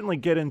bit. I certainly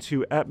get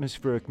into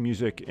atmospheric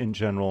music in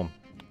general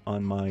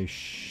on my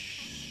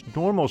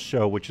normal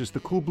show, which is the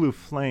Cool Blue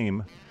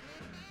Flame.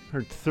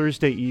 Heard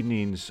Thursday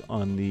evenings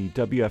on the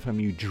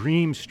WFMU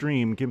Dream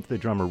Stream, Give the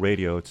Drummer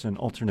Radio. It's an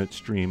alternate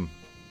stream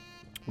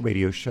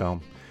radio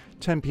show.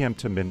 10 p.m.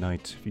 to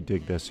midnight. If you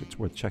dig this, it's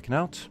worth checking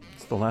out.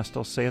 It's the last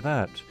I'll say of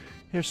that.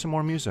 Here's some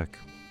more music.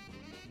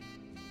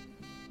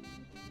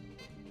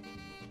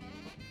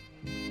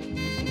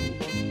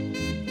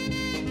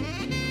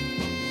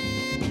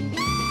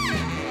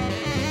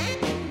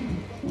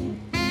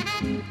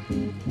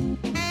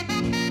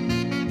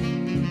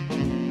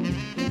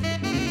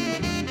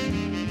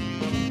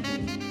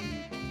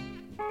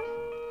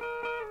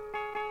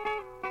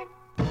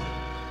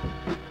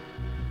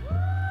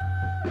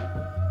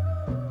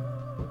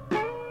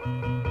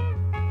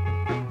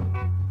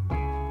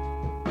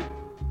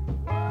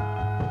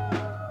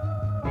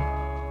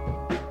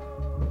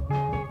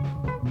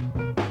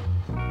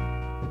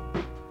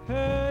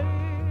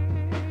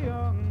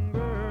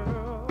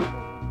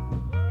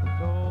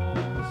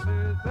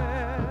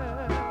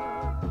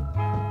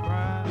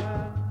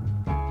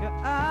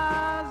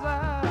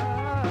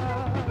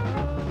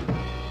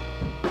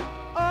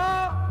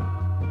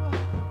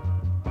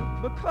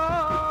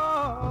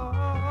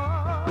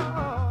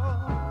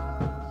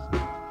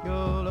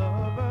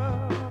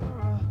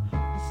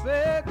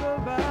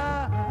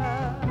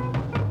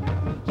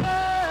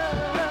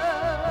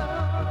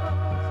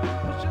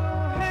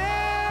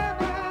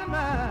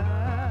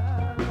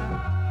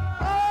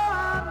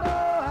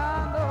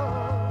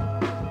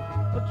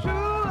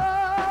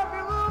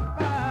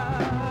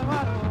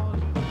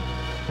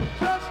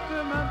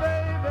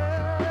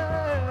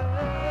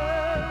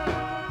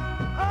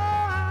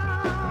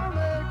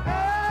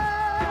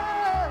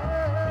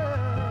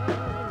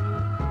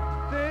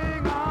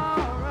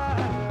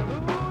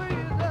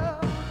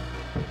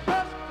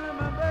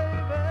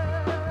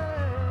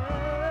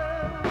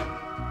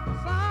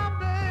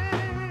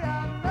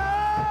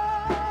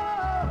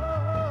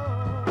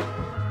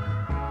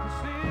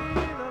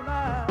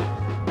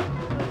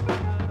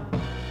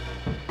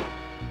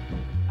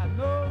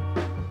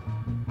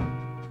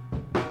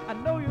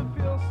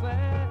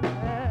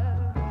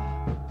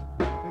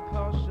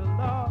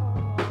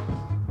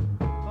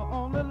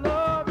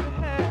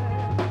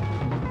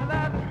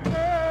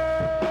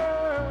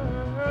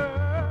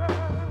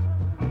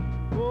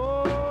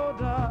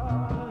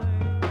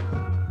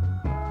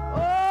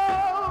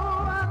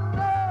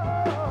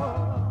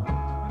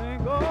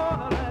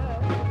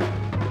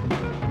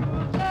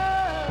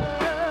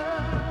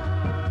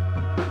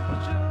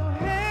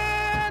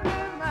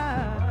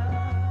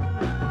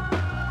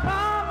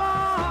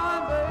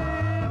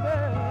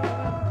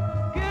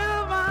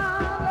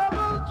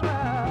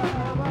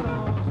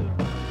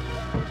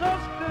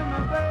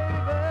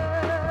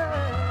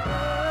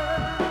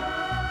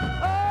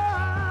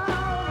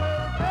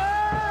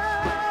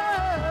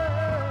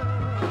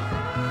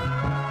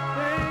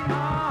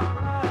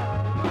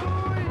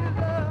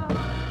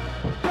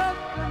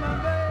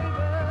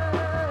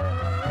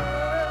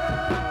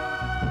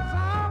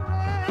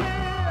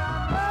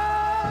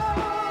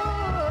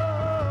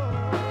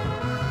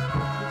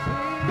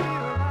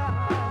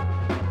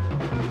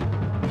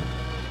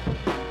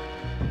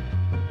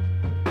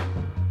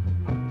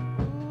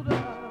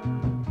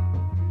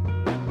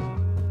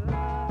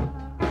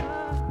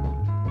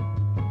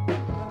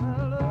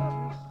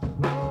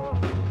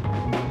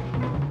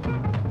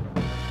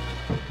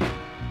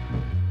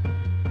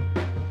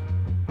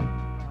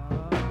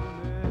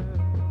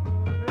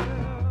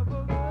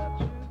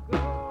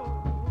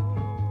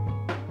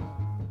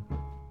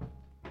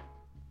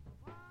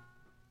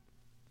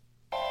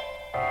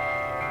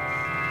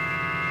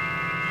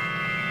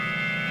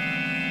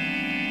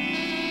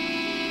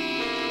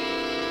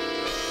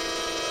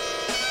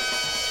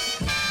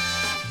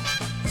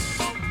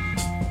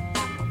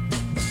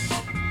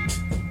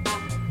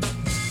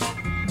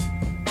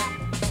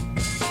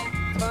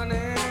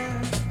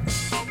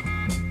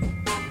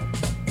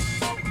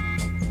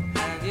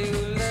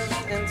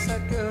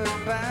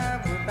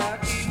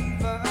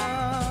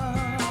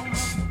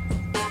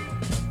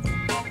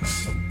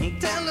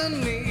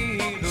 telling me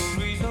the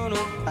reason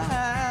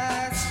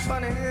why it's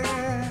funny.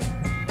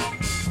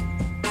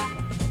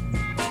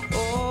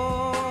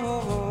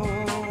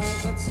 Oh,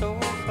 it's so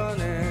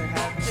funny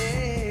how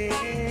day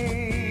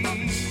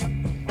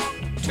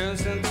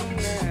turns into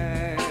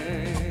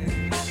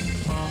night.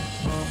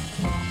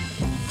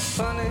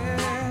 Funny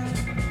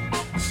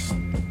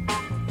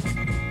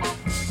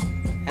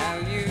how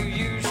you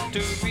used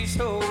to be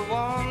so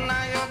warm,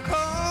 now you're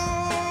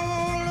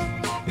cold.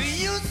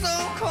 You so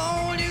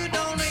cold you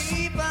don't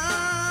even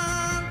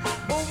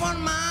open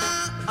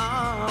my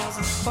arms.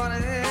 It's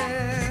funny.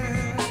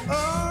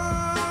 Oh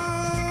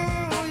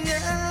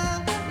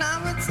yeah, now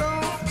it's so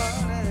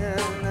funny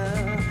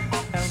now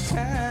how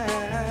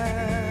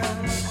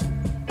time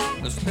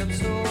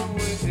slips away.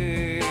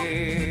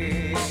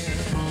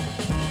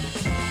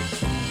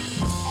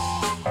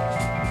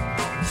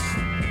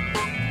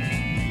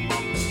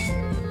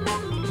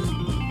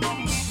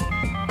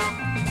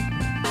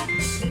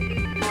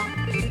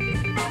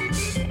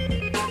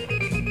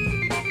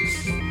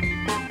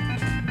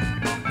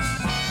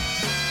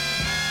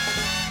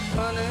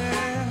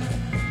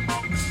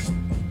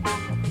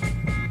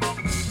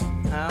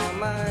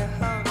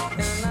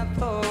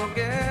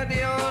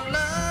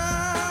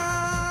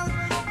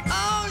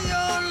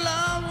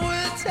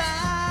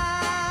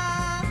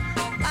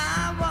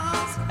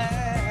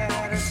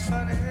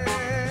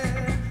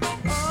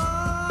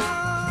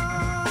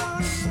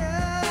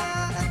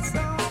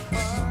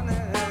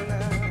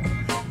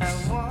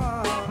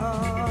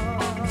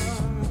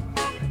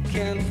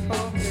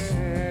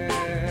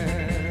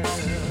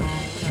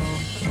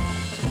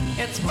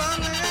 It's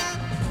funny.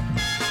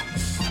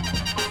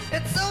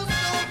 It's so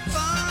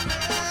funny.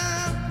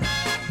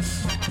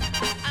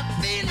 I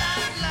feel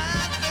like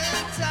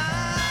laughing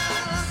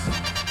child.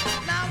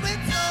 Now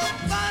it's so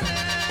funny,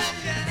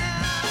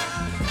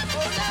 yeah.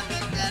 Oh, let me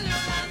tell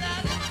you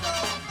that it's so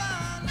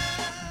funny.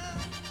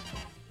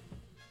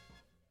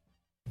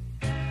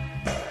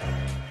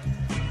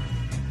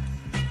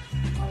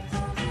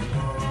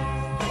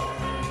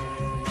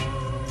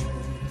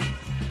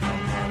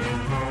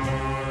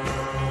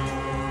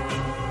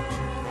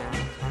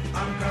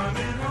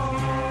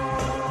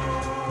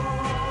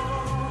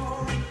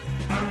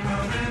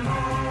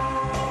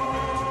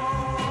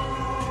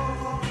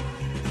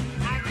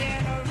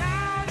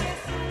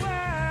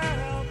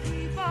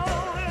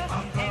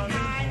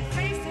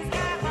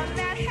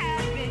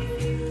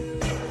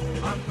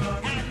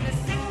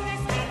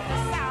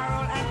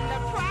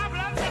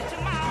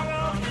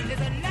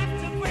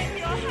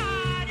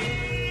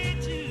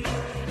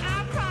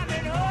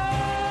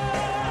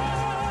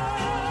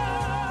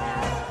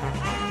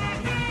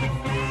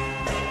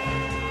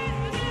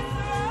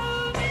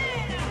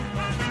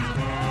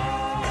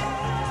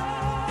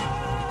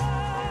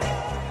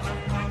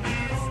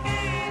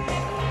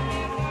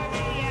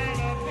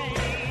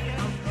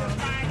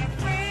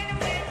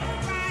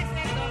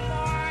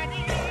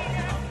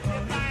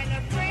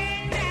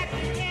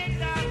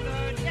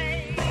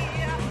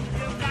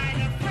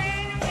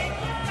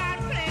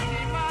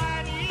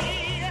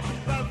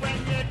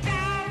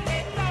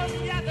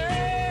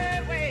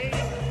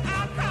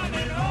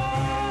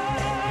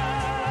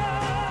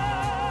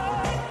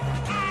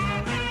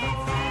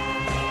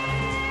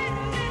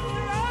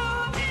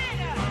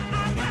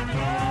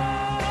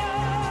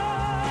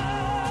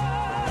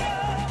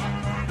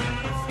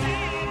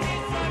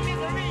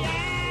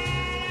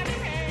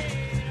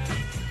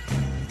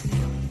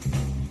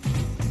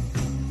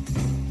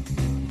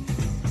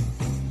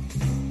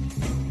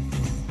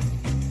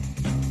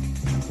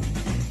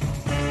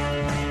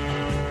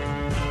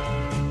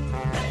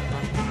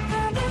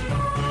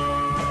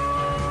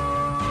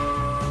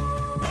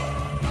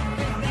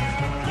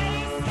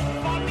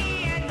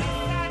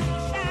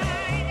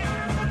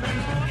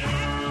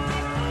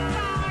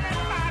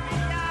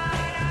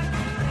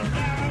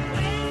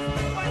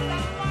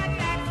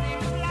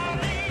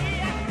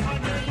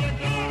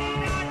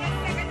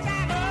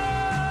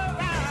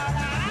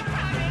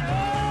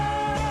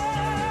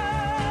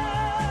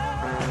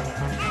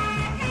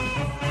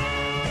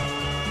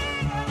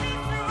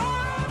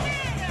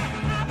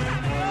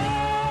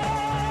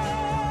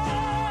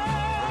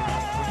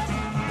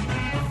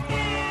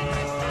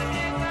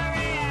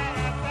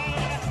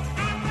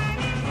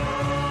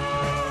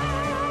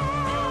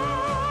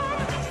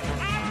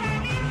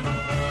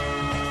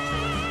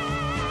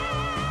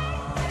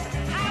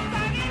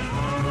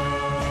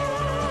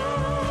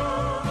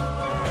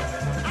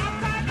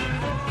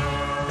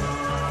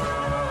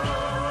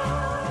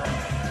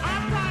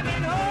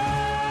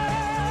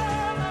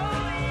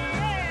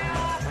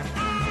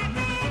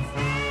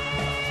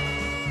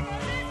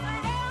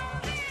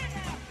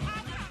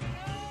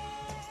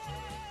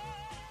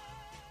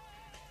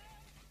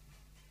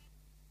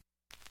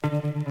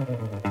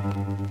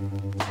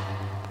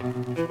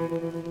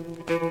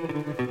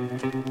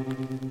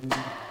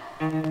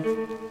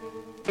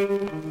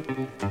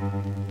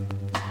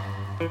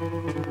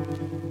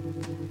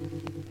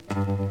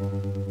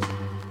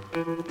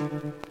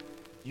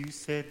 You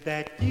said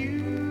that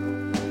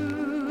you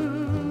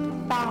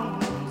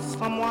found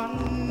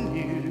someone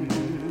new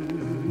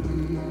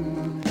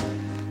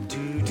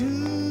to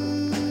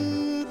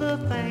do the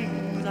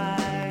things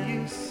I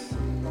used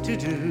to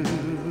do.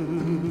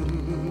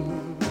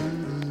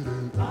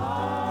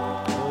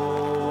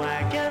 Oh,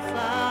 I guess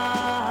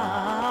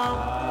I'll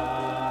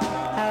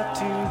have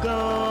to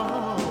go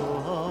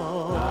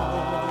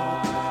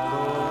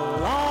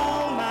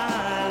along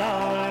my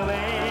lonely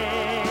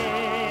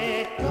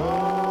way.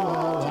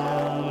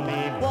 Tell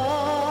me, what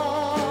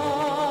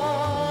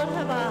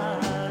have I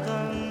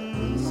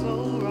done so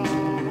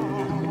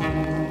wrong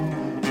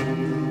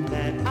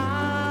that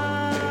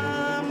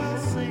I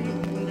must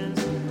sing this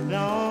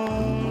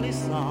lonely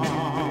song?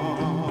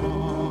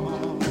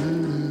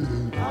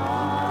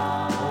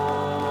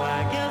 Oh,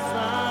 I guess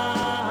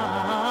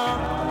I'll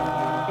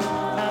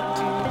have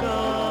to go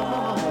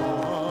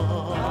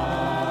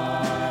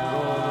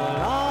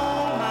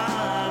along my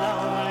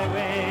lonely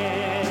way.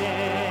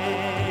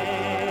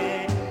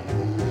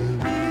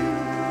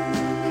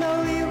 You know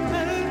you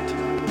hurt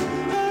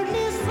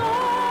me so.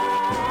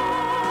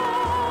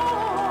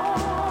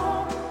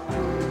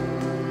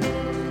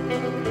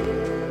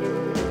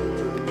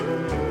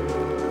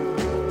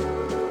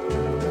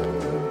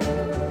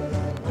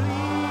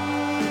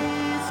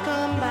 Please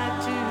come back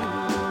to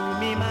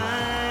me, my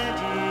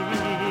dear.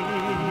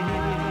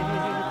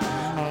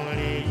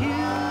 Only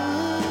you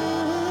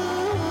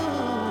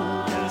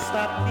can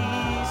stop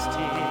these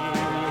tears.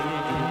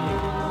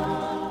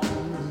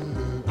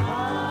 Oh,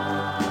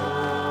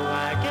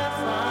 I guess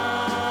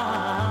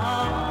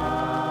I'll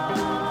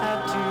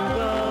have to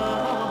go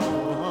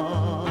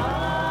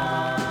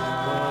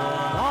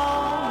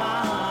along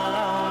my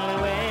lonely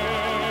way.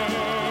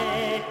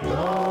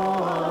 Go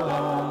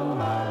along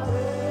my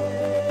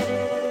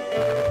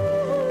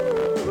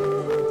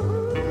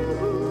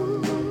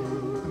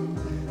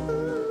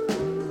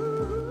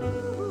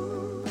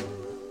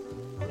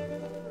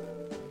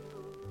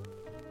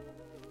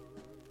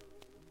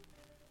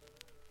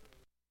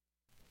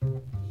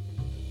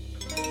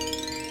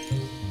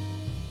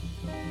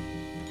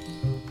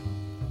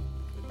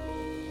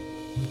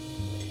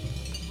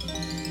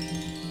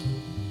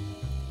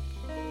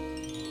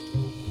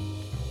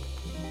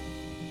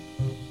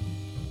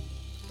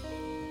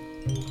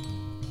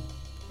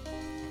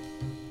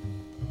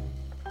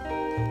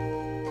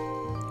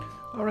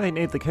All right,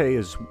 Nate the K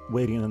is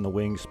waiting in the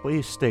wings.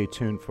 Please stay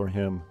tuned for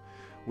him.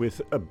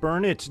 With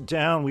Burn It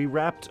Down, we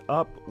wrapped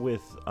up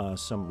with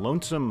some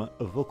lonesome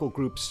vocal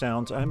group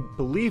sounds, I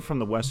believe from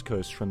the West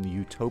Coast, from the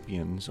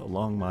Utopians,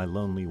 Along My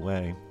Lonely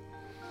Way.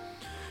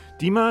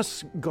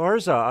 Dimas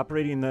Garza,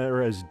 operating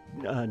there as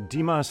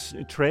Dimas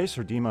Tres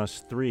or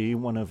Dimas 3,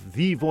 one of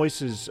the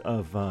voices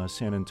of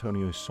San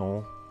Antonio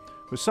Soul,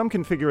 with some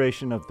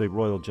configuration of the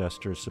Royal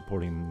Jester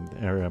supporting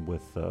the area,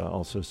 with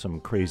also some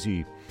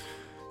crazy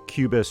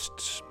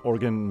Cubist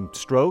organ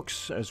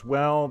strokes as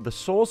well. The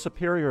Soul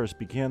Superiors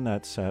began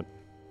that set,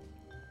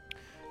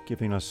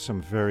 giving us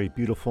some very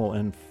beautiful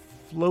and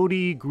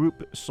floaty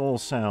group soul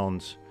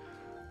sounds.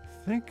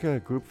 I think a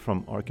group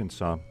from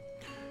Arkansas.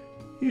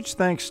 Huge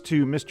thanks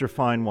to Mr.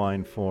 Fine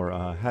Wine for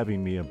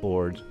having me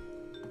aboard.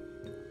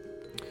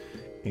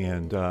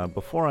 And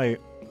before I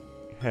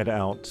head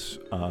out,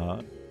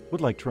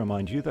 would like to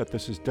remind you that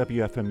this is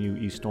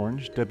WFMU East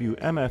Orange,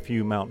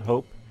 WMFU Mount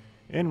Hope,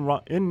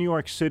 in New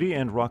York City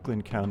and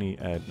Rockland County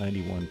at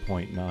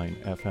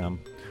 91.9 FM.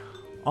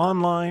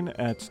 Online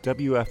at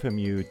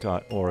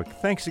WFMU.org.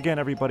 Thanks again,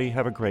 everybody.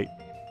 Have a great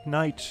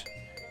night,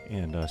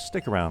 and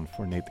stick around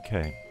for Nate the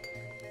K.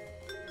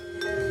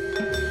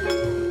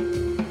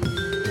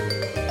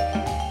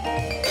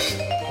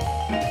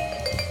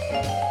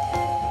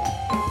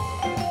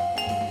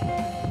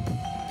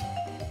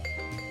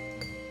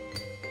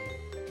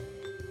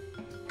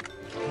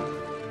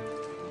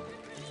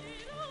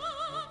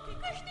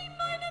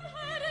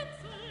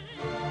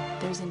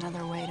 There's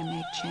another way to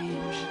make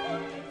change,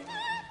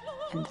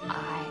 and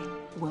I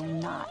will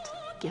not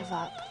give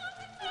up.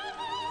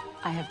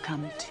 I have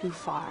come too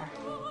far.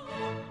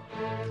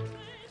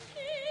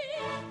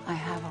 I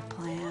have a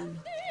plan.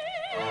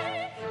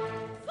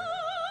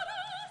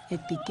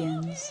 It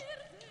begins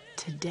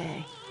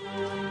today.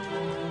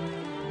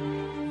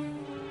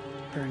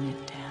 Burn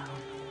it down.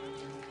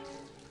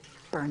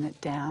 Burn it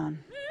down.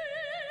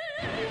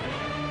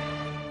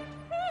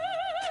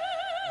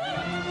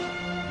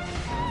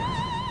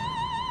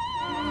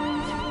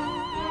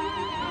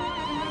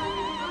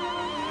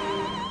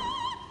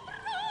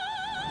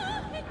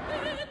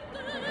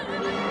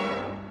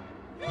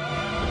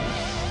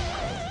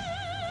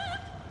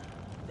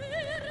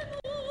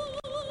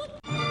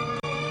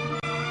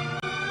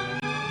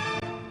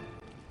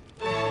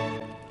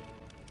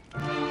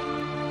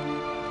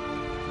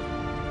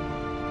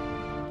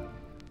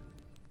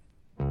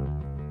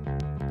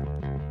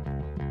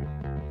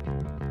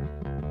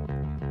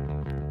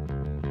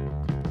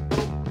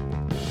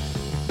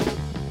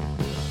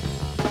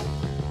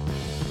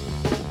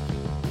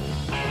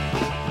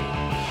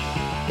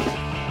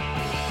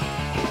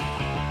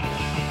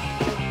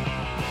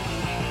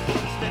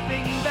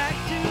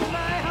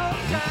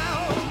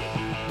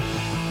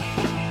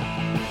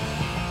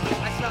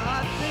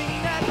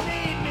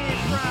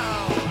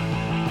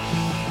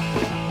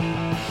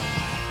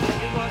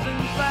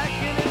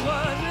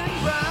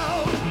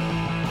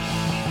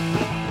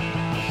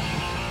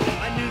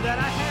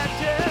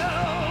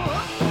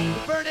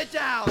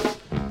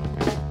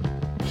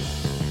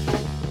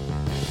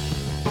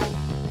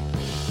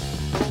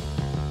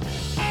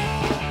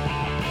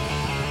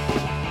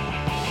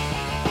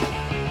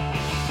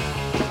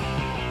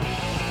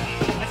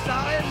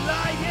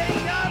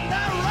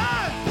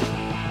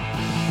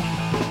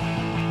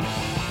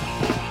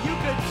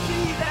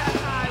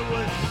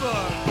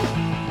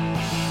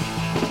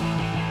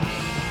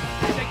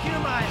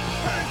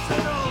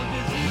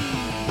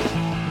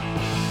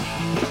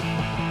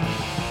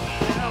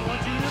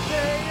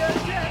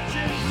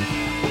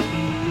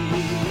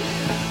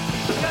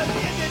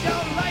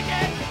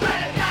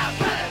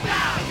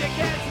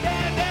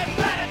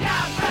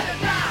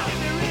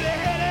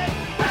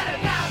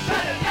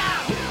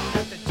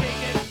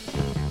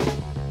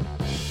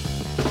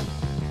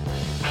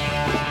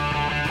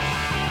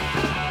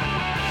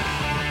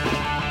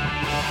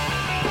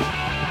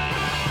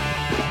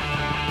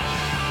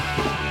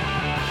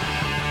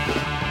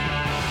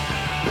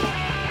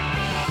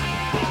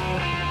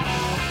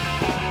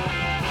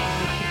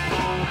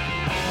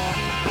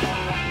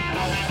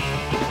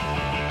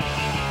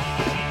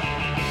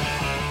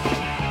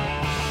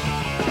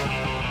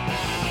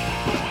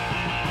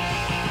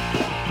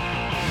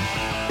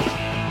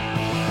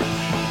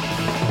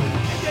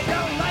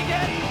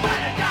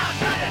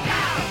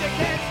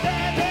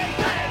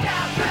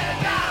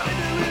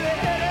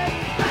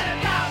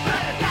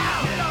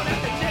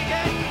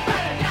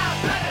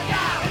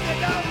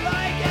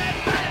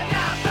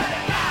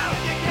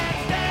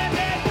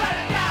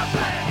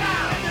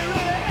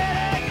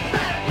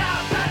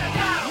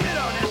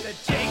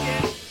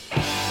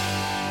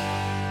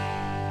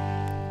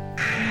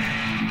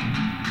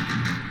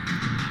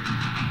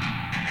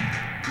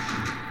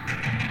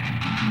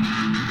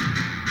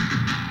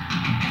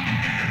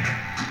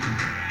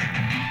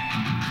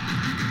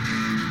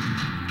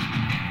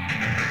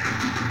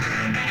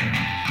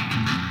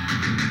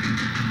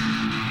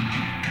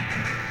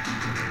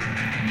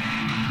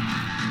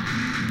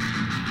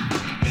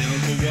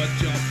 what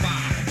your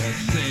father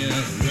said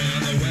when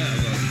the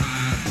weather's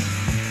hot.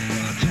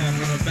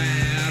 Talking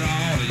about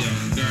all the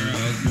young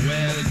girls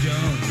where the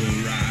jungle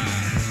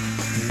ride.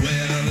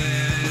 Well,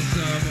 it's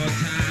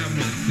summertime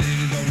when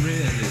things are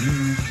really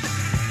loose.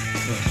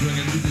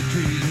 Swinging through the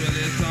trees, well,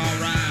 it's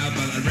alright,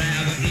 but I'd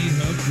rather eat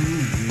her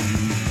food.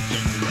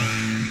 Jungle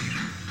ride.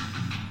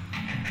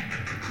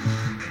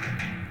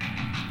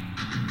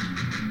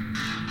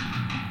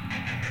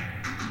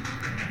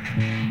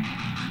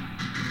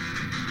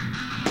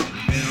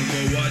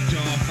 Remember what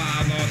your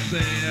father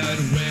said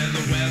when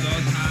the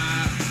weather's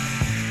hot.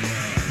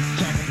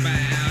 Talking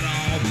about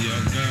all the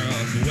young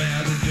girls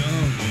where the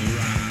jungle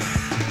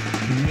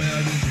ride.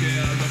 Well, this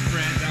girl's a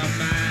friend of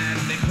mine,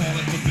 they call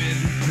it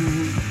forbidden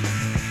fruit.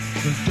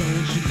 But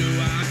don't you know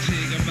I'm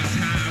taking my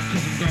time,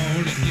 cause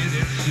I'm gonna get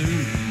it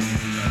soon.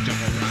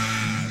 Jungle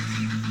ride,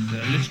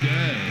 this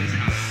girl is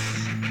hot.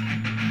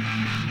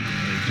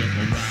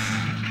 Jungle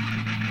ride,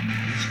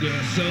 this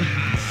girl's so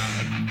hot.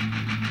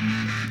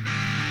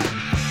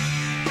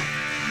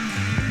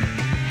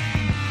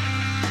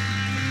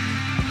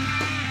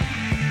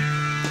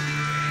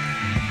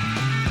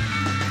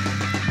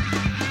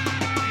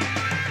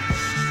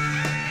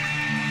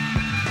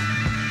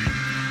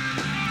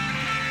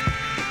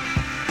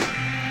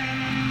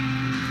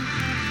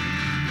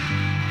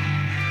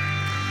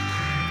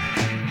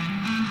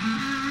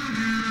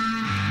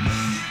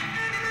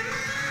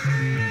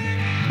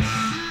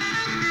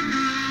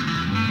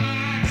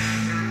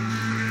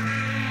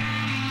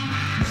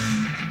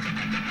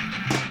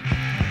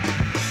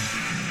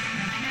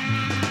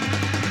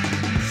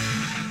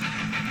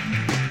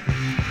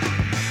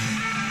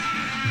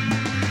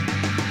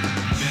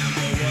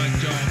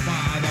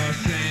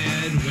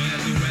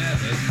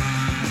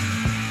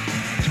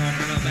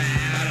 Talking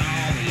about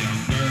all the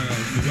young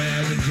girls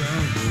where the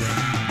jungle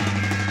ride.